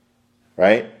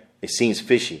 Right? It seems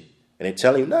fishy, and they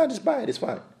tell you, "No, just buy it. It's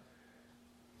fine."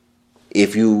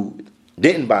 If you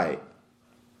didn't buy it,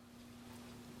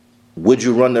 would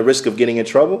you run the risk of getting in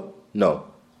trouble? No.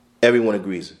 Everyone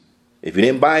agrees. If you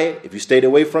didn't buy it, if you stayed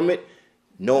away from it,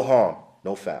 no harm,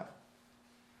 no foul.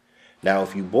 Now,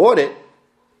 if you bought it,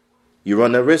 you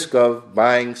run the risk of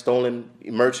buying stolen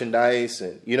merchandise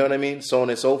and, you know what I mean, so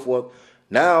on and so forth.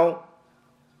 Now,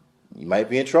 you might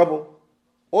be in trouble.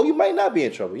 Or you might not be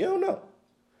in trouble. You don't know.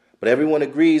 But everyone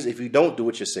agrees if you don't do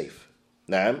it, you're safe.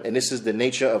 Naam. And this is the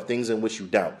nature of things in which you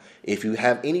doubt. If you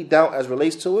have any doubt as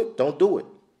relates to it, don't do it.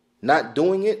 Not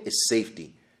doing it is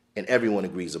safety. And everyone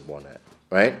agrees upon that.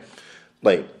 Right?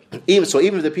 Like, even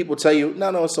if the people tell you,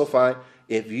 no, it's so fine.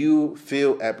 If you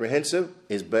feel apprehensive,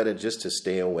 it's better just to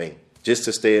stay away. Just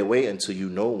to stay away until you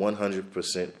know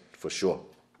 100% for sure.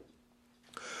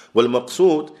 Well,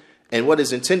 maqsood, and what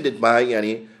is intended by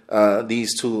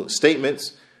these two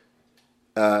statements,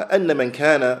 أن من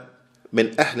كان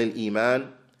من أهل الإيمان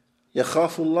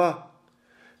يخاف الله,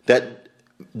 that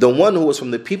the one who was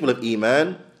from the people of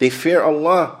Iman, they fear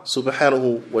Allah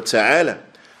subhanahu wa ta'ala,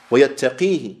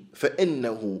 ويتقيه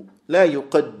فإنه لا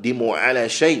يقدم على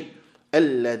شيء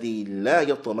الذي لا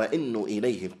يطمئن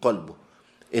إليه القلب,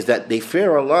 is that they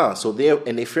fear Allah,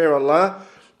 they fear Allah,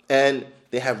 and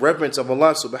they have reverence of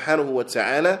Allah subhanahu wa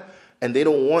ta'ala, and they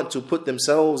don't want to put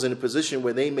themselves in a position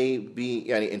where they may be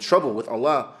in trouble with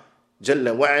Allah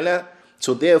Jalla wa'ala.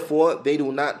 So therefore, they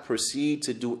do not proceed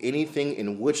to do anything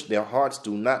in which their hearts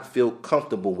do not feel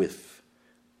comfortable with.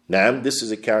 Now, this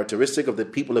is a characteristic of the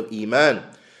people of Iman,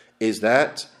 is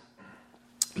that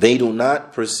they do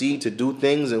not proceed to do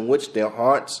things in which their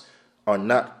hearts are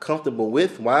not comfortable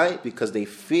with. Why? Because they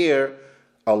fear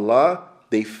Allah.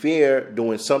 They fear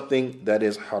doing something that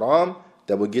is haram,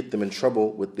 that will get them in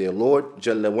trouble with their Lord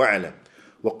Jalla wa'ala.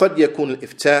 وَقَدْ يَكُونُ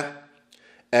الْإِفْتَاحِ,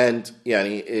 and you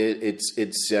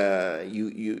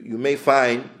may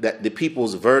find that the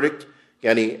people's verdict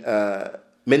مِن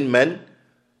مَنْ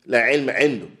لَا عِلْمَ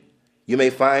عِنْدُ, you may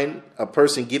find a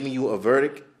person giving you a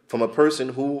verdict from a person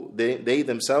who they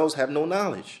themselves have no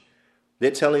knowledge.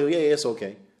 They're telling you, yeah, it's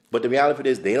okay. But the reality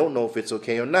is they don't know if it's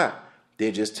okay or not.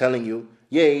 They're just telling you,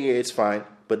 yeah, it's fine.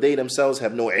 But they themselves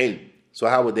have no ilm. So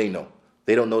how would they know?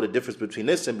 They don't know the difference between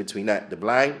this and between that. The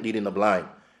blind leading the blind.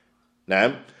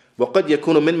 Naam. وَقَدْ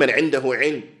يَكُونُ مِمَّنْ عِنْدَهُ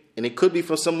عِلْمٍ, and it could be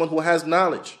from someone who has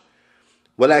knowledge.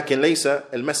 وَلَكِنْ لَيْسَ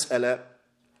فِي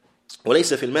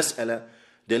الْمَسْأَلَةِ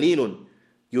دَلِيلٌ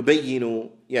يُبَيِّنُ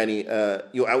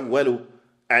يُعَوَّلُ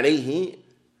عَلَيْهِ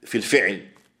فِي الْفِعْلِ.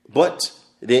 But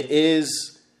there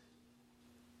is,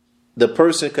 the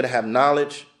person could have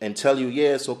knowledge and tell you,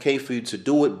 yeah, it's okay for you to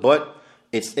do it, but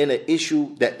it's in an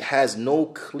issue that has no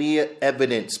clear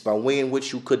evidence by way in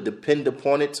which you could depend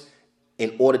upon it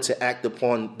in order to act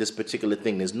upon this particular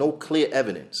thing. There's no clear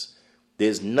evidence.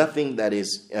 There's nothing that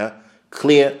is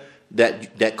clear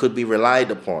that could be relied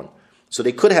upon. So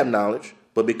they could have knowledge,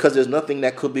 but because there's nothing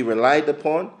that could be relied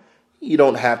upon, you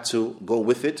don't have to go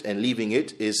with it, and leaving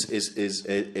it is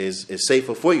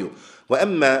safer for you.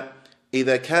 وَأَمَّا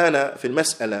إِذَا كَانَ فِي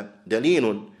الْمَسْأَلَةِ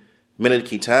دَلِيلٌ مِنَ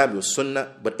الْكِتَابِ وَالسُّنَّةِ,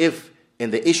 but if in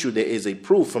the issue there is a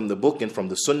proof from the book and from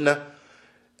the sunnah,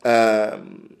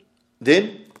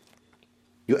 then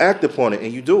you act upon it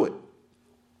and you do it.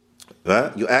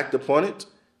 Right? You act upon it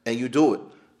and you do it.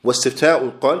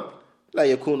 وَاسْتِفْتَاءُ الْقَلْبِ لَا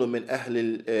يَكُونُ مِنْ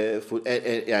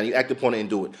أَهْلِ you act upon it and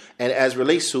do it. And as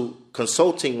relates to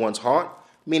consulting one's heart,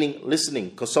 meaning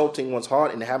listening, consulting one's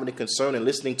heart and having a concern and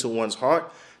listening to one's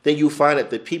heart, then you find that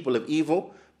the people of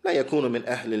evil, لَا يَكُونُ مِنْ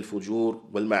أَهْلِ الْفُجُورِ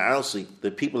وَالْمَعَاصِي,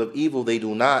 the people of evil, they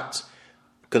do not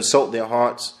consult their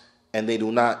hearts, and they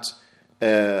do not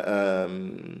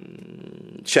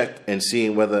check and see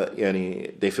whether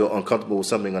they feel uncomfortable with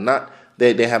something or not.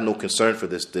 They have no concern for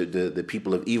this, the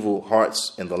people of evil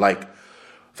hearts and the like.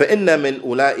 فَإِنَّ مِنْ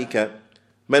أُولَٰئِكَ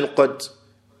مَنْ قَدْ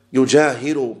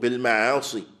يُجَاهِرُ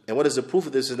بِالْمَعَاصِي, and what is the proof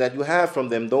of this is that you have from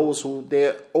them those who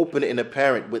they're open and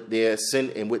apparent with their sin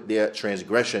and with their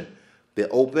transgression. They're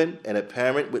open and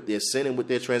apparent with their sin and with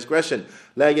their transgression.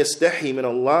 لَا يَسْتَحِي مِنَ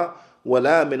اللَّهِ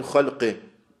وَلَا مِنْ خَلْقِهِ,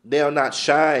 they are not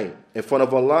shy in front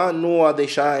of Allah, nor are they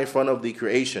shy in front of the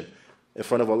creation, in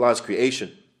front of Allah's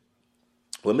creation.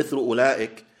 وَمِثْلُ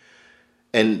أُولَٰئِكَ,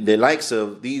 and the likes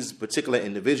of these particular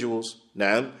individuals,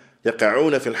 نعم,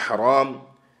 يَقَعُونَ فِي الْحَرَامِ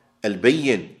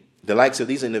الْبَيِّنِ, the likes of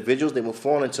these individuals, they will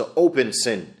fall into open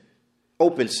sin.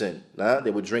 Open sin. They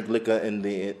would drink liquor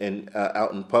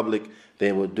out in public.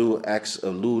 They would do acts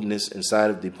of lewdness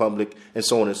inside of the public, and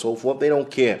so on and so forth. They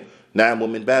don't care. نعم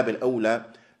ومن باب الأولى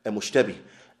المشتبه.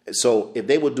 So if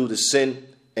they would do the sin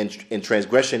and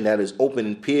transgression that is open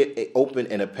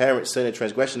and apparent sin and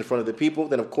transgression in front of the people,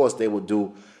 then of course they will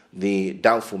do the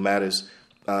doubtful matters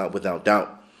without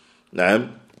doubt.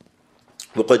 نعم.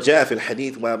 وقد جاء في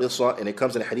الحديث وابصة, and it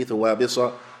comes in the hadith of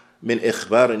وابصة من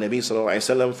إخبار النبي صلى الله عليه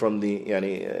وسلم, from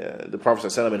the Prophet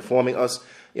صلى الله عليه وسلم informing us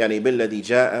بالذي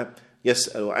جاء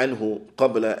يسأل عنه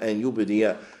قبل أن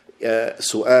يبدي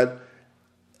سؤال,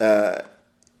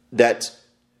 that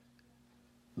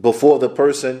before the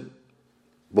person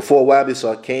before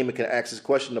Wabisa came and could ask this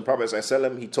question, the Prophet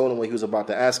ﷺ, he told him what he was about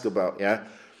to ask about. Yeah,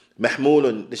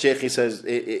 Mahmulun, the Shaykh, he says,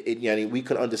 we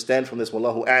could understand from this,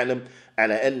 Wallahu a'lam,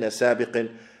 ala anna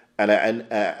sabiqin,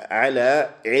 ala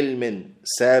ilmin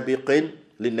sabiqin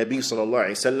للنبي صلى الله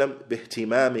عليه وسلم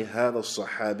باهتمام هذا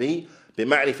الصحابي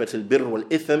بمعرفة البر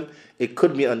والإثم. It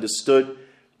could be understood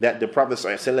that the Prophet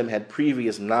ﷺ had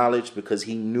previous knowledge because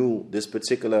he knew this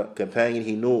particular companion,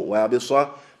 he knew Wabisa,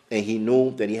 and he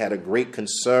knew that he had a great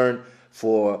concern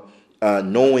for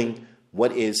knowing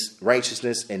what is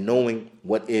righteousness and knowing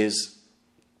what is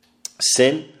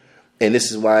sin. And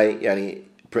this is why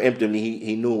preemptively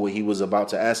he knew what he was about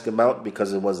to ask about,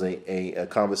 because it was a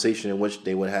conversation in which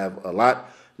they would have a lot.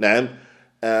 نعم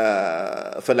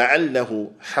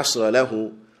فلعله حصل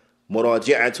له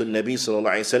مراجعة النبي صلى الله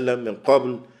عليه وسلم من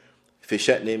قبل في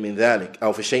شأن من ذلك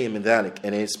أو في شيء من ذلك.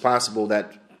 And it's possible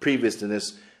that previous to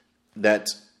this that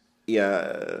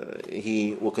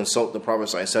he will consult the Prophet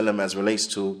ﷺ as relates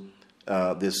to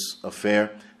this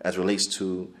affair, as relates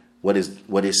to what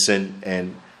is sin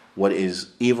and what is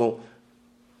evil,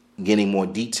 getting more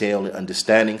detail and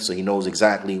understanding, so he knows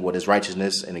exactly what is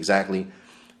righteousness and exactly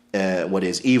what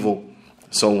is evil,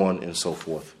 so on and so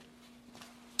forth.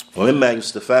 وَمِمَّا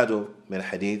يُسْتَفَادُ مِنْ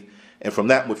Hadeeth, and from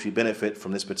that which we benefit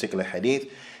from this particular hadith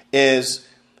is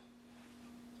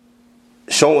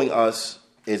showing us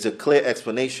is a clear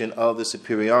explanation of the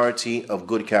superiority of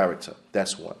good character.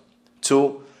 That's one.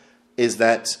 Two is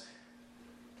that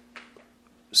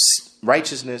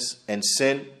righteousness and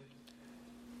sin,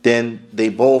 then they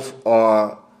both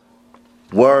are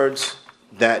words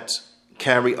that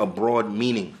carry a broad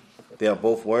meaning. They are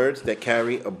both words that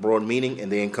carry a broad meaning,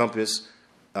 and they encompass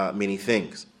many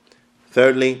things.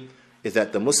 Thirdly, is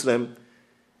that the Muslim,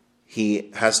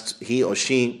 he or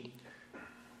she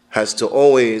has to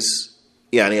always,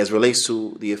 as relates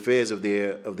to the affairs of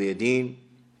their deen,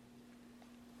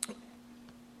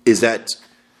 is that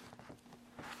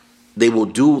they will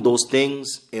do those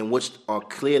things in which are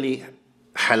clearly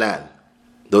halal.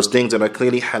 Those things that are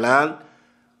clearly halal,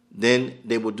 then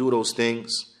they will do those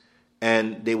things,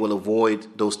 and they will avoid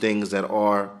those things that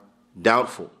are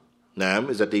doubtful.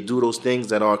 Is that they do those things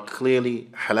that are clearly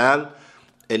halal,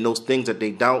 and those things that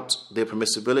they doubt their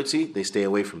permissibility, they stay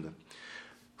away from them.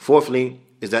 Fourthly,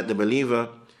 is that the believer,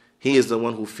 he is the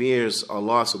one who fears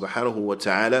Allah subhanahu wa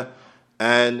ta'ala,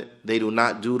 and they do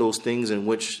not do those things in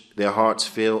which their hearts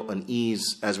feel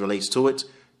unease as relates to it,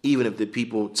 even if the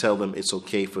people tell them it's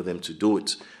okay for them to do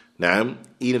it. Even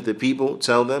if the people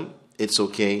tell them it's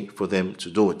okay for them to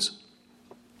do it.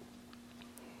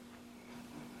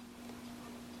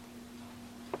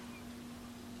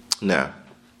 Now,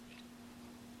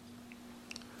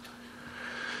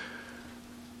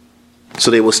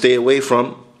 so they will stay away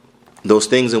from those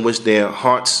things in which their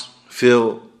hearts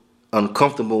feel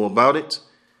uncomfortable about it,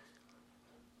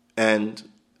 and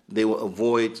they will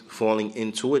avoid falling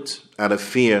into it out of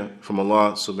fear from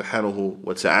Allah subhanahu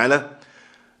wa ta'ala,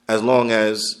 as long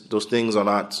as those things are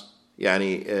not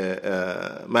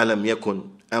ما لم يكن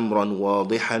أمرا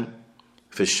واضحا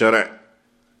في الشرع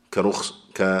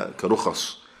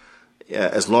كرخص.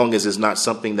 As long as it's not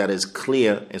something that is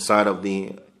clear inside of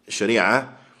the Sharia,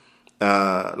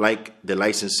 like the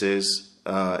licenses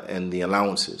and the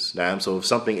allowances. So if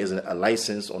something is a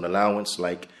license or an allowance,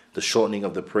 like the shortening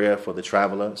of the prayer for the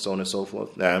traveler, so on and so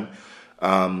forth, then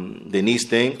these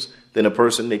things, then a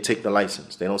person, they take the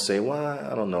license. They don't say, well,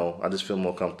 I don't know, I just feel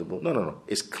more comfortable. No.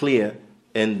 It's clear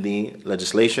in the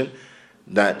legislation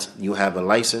that you have a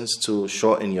license to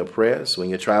shorten your prayers when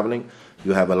you're traveling.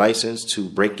 You have a license to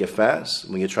break your fast.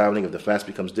 When you're traveling, if the fast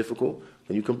becomes difficult,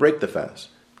 then you can break the fast.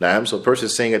 So a person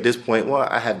is saying at this point, well,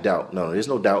 I have doubt. No, there's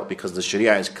no doubt, because the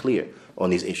Sharia is clear on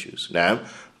these issues.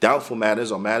 Doubtful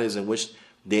matters are matters in which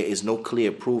there is no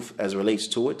clear proof as relates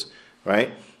to it,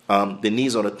 right? Then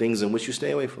these are the things in which you stay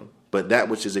away from. But that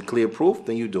which is a clear proof,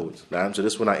 then you do it. So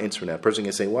this is when I enter in that. A person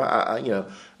can say, well,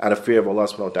 out of fear of Allah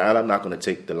subhanahu wa ta'ala, I'm not going to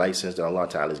take the license that Allah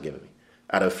ta'ala has given me.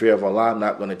 Out of fear of Allah, I'm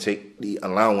not going to take the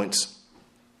allowance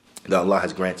that Allah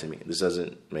has granted me. This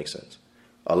doesn't make sense.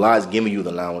 Allah is giving you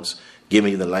the allowance,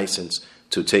 giving you the license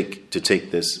to take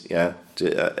this,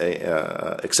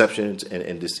 exceptions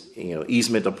and this,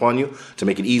 easement upon you, to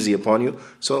make it easy upon you.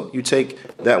 So you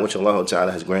take that which Allah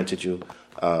ta'ala has granted you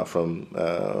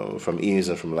from ease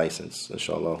and from license,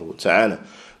 inshallah ta'ala.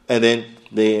 And then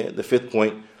the fifth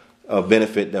point of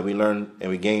benefit that we learn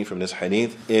and we gain from this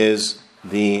hadith is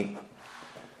the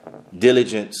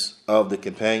diligence of the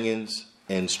companions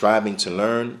in striving to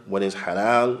learn what is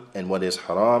halal and what is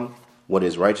haram, what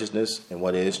is righteousness and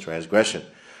what is transgression.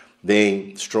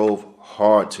 They strove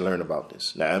hard to learn about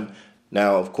this.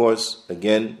 Now, of course,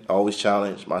 again, I always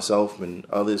challenge myself and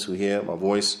others who hear my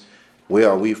voice, where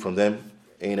are we from them?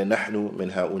 Aina nahnu min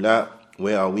ha'ula,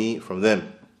 where are we from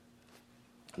them?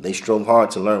 They strove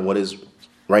hard to learn what is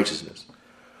righteousness.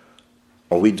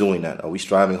 Are we doing that? Are we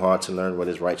striving hard to learn what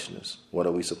is righteousness? What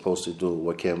are we supposed to do?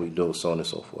 What can we do? So on and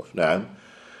so forth. Now,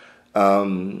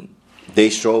 they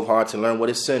strove hard to learn what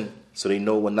is sin, so they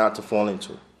know what not to fall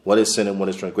into. What is sin and what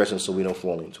is transgression, so we don't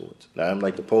fall into it. Now,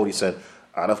 like the poet, he said,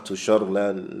 عرفت الشر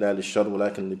لا للشر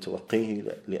ولكن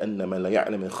لتوقيه لأن من لا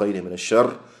يعلم من خير من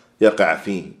الشر يقع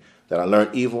فيه. That I learn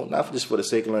evil, not just for the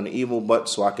sake of learning evil, but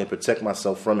so I can protect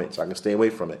myself from it, so I can stay away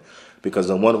from it. Because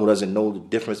the one who doesn't know the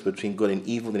difference between good and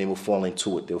evil, then they will fall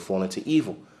into it. They will fall into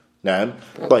evil. Now,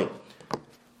 but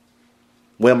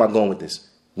where am I going with this?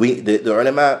 The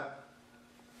ulama,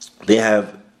 they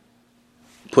have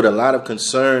put a lot of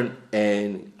concern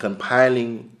in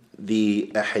compiling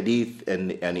the ahadith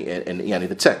and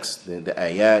the text, the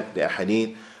ayat, the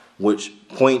ahadith, which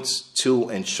points to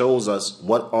and shows us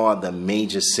what are the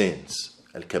major sins,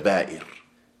 al-kaba'ir,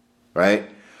 right?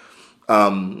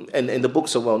 And the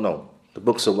books are well known. The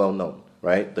books are well known,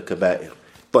 right? The kaba'ir.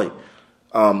 But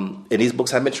and these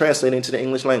books have been translated into the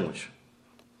English language.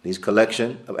 These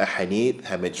collection of ahadith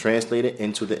have been translated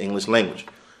into the English language.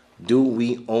 Do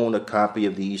we own a copy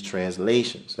of these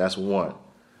translations? That's one,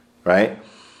 right?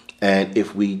 And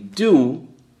if we do,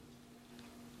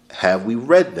 have we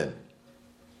read them?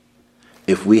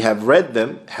 If we have read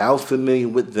them, how familiar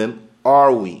with them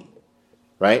are we?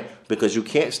 Right? Because you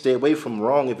can't stay away from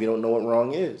wrong if you don't know what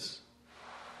wrong is.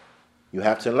 You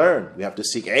have to learn. You have to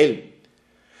seek ilm.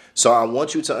 So I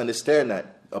want you to understand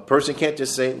that a person can't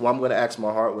just say, well, I'm going to ask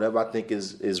my heart, whatever I think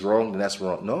is wrong, then that's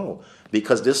wrong. No.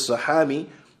 Because this Sahabi,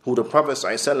 who the Prophet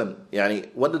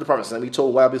ﷺ, what did the Prophet ﷺ, he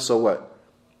told Wabisa what?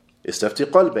 Istafti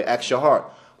qalbi, ask your heart.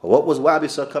 Well, what was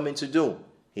Wabisa coming to do?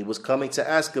 He was coming to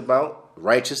ask about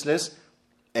righteousness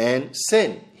and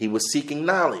sin. He was seeking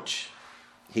knowledge.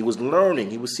 He was learning.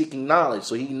 He was seeking knowledge.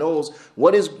 So he knows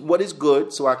what is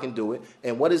good so I can do it,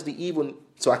 and what is the evil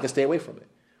so I can stay away from it.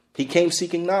 He came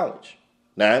seeking knowledge.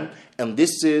 Now, and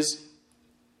this is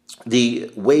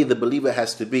the way the believer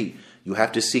has to be. You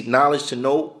have to seek knowledge to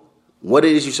know what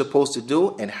it is you're supposed to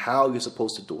do and how you're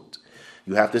supposed to do it.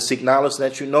 You have to seek knowledge so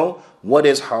that you know what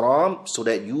is haram so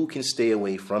that you can stay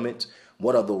away from it.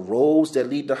 What are the roads that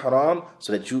lead to haram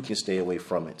so that you can stay away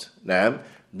from it? Now,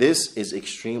 this is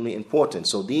extremely important.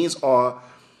 So these are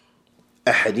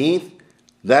ahadith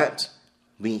that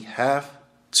we have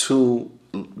to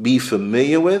be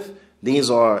familiar with. These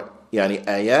are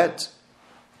ayat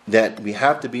that we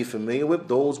have to be familiar with.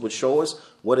 Those would show us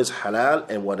what is halal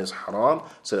and what is haram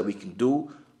so that we can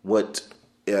do what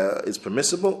is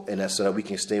permissible, and that's so that we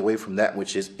can stay away from that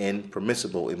which is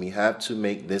impermissible. And we have to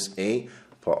make this a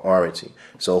priority.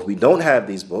 So if we don't have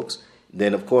these books,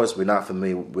 then of course we're not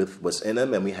familiar with what's in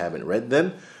them and we haven't read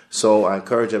them. So I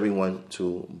encourage everyone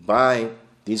to buy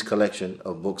these collection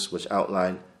of books which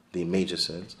outline the major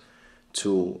sins,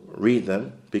 to read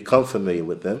them, become familiar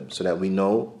with them so that we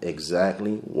know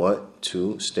exactly what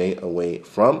to stay away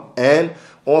from. And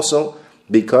also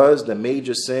because the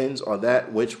major sins are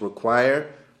that which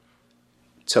require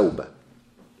tawbah,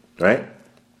 right?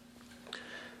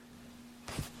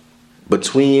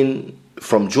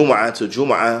 From Jum'ah to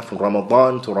Jum'ah, from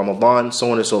Ramadan to Ramadan,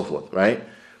 so on and so forth, right?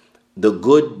 The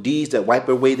good deeds that wipe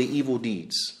away the evil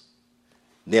deeds,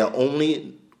 they'll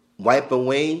only wipe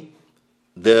away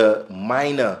the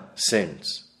minor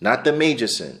sins, not the major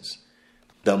sins.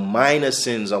 The minor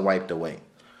sins are wiped away.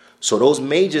 So those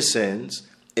major sins,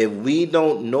 if we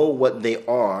don't know what they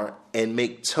are and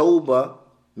make tawbah,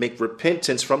 make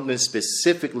repentance from them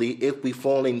specifically, if we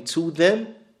fall into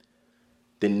them,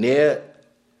 then there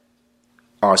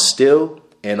are still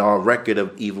in our record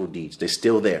of evil deeds. They're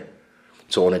still there.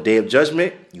 So on the day of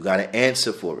judgment, you got to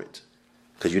answer for it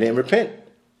because you didn't repent.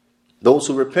 Those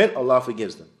who repent, Allah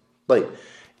forgives them. But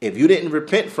if you didn't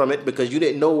repent from it because you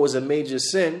didn't know it was a major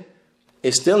sin,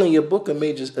 it's still in your book of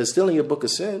it's still in your book of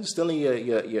sins, still in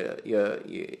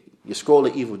your scroll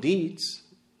of evil deeds,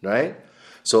 right?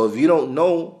 So if you don't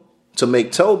know to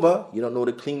make tawbah, you don't know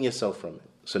to clean yourself from it.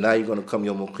 So now you're going to come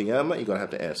Yawm al-Qiyamah, you're going to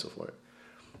have to answer for it.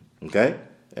 Okay?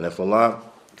 And if Allah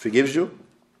forgives you,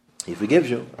 He forgives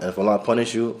you. And if Allah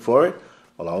punishes you for it,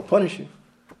 Allah will punish you.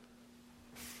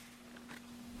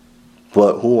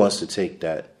 But who wants to take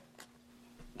that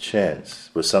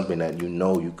chance with something that you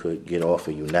know you could get off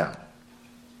of you now?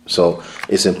 So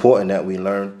it's important that we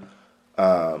learn.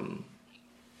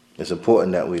 It's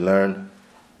important that we learn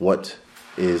what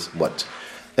is what.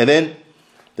 And then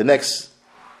the next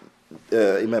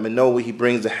Imam an-Nawawi, he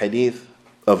brings the hadith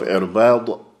of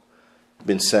Irbad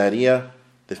bin Sariyah,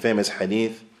 the famous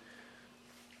Hadeeth,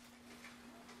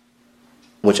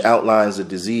 which outlines the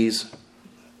disease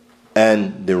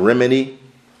and the remedy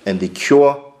and the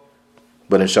cure.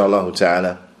 But inshallah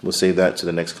ta'ala, we'll save that to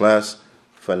the next class.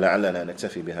 فلعلنا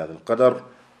نكتفي بهذا القدر.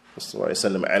 وصلى الله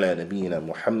وسلم على نبينا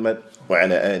محمد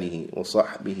وعلى آله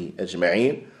وصحبه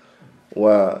أجمعين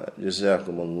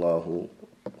وجزاكم الله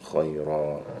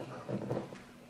خيرا.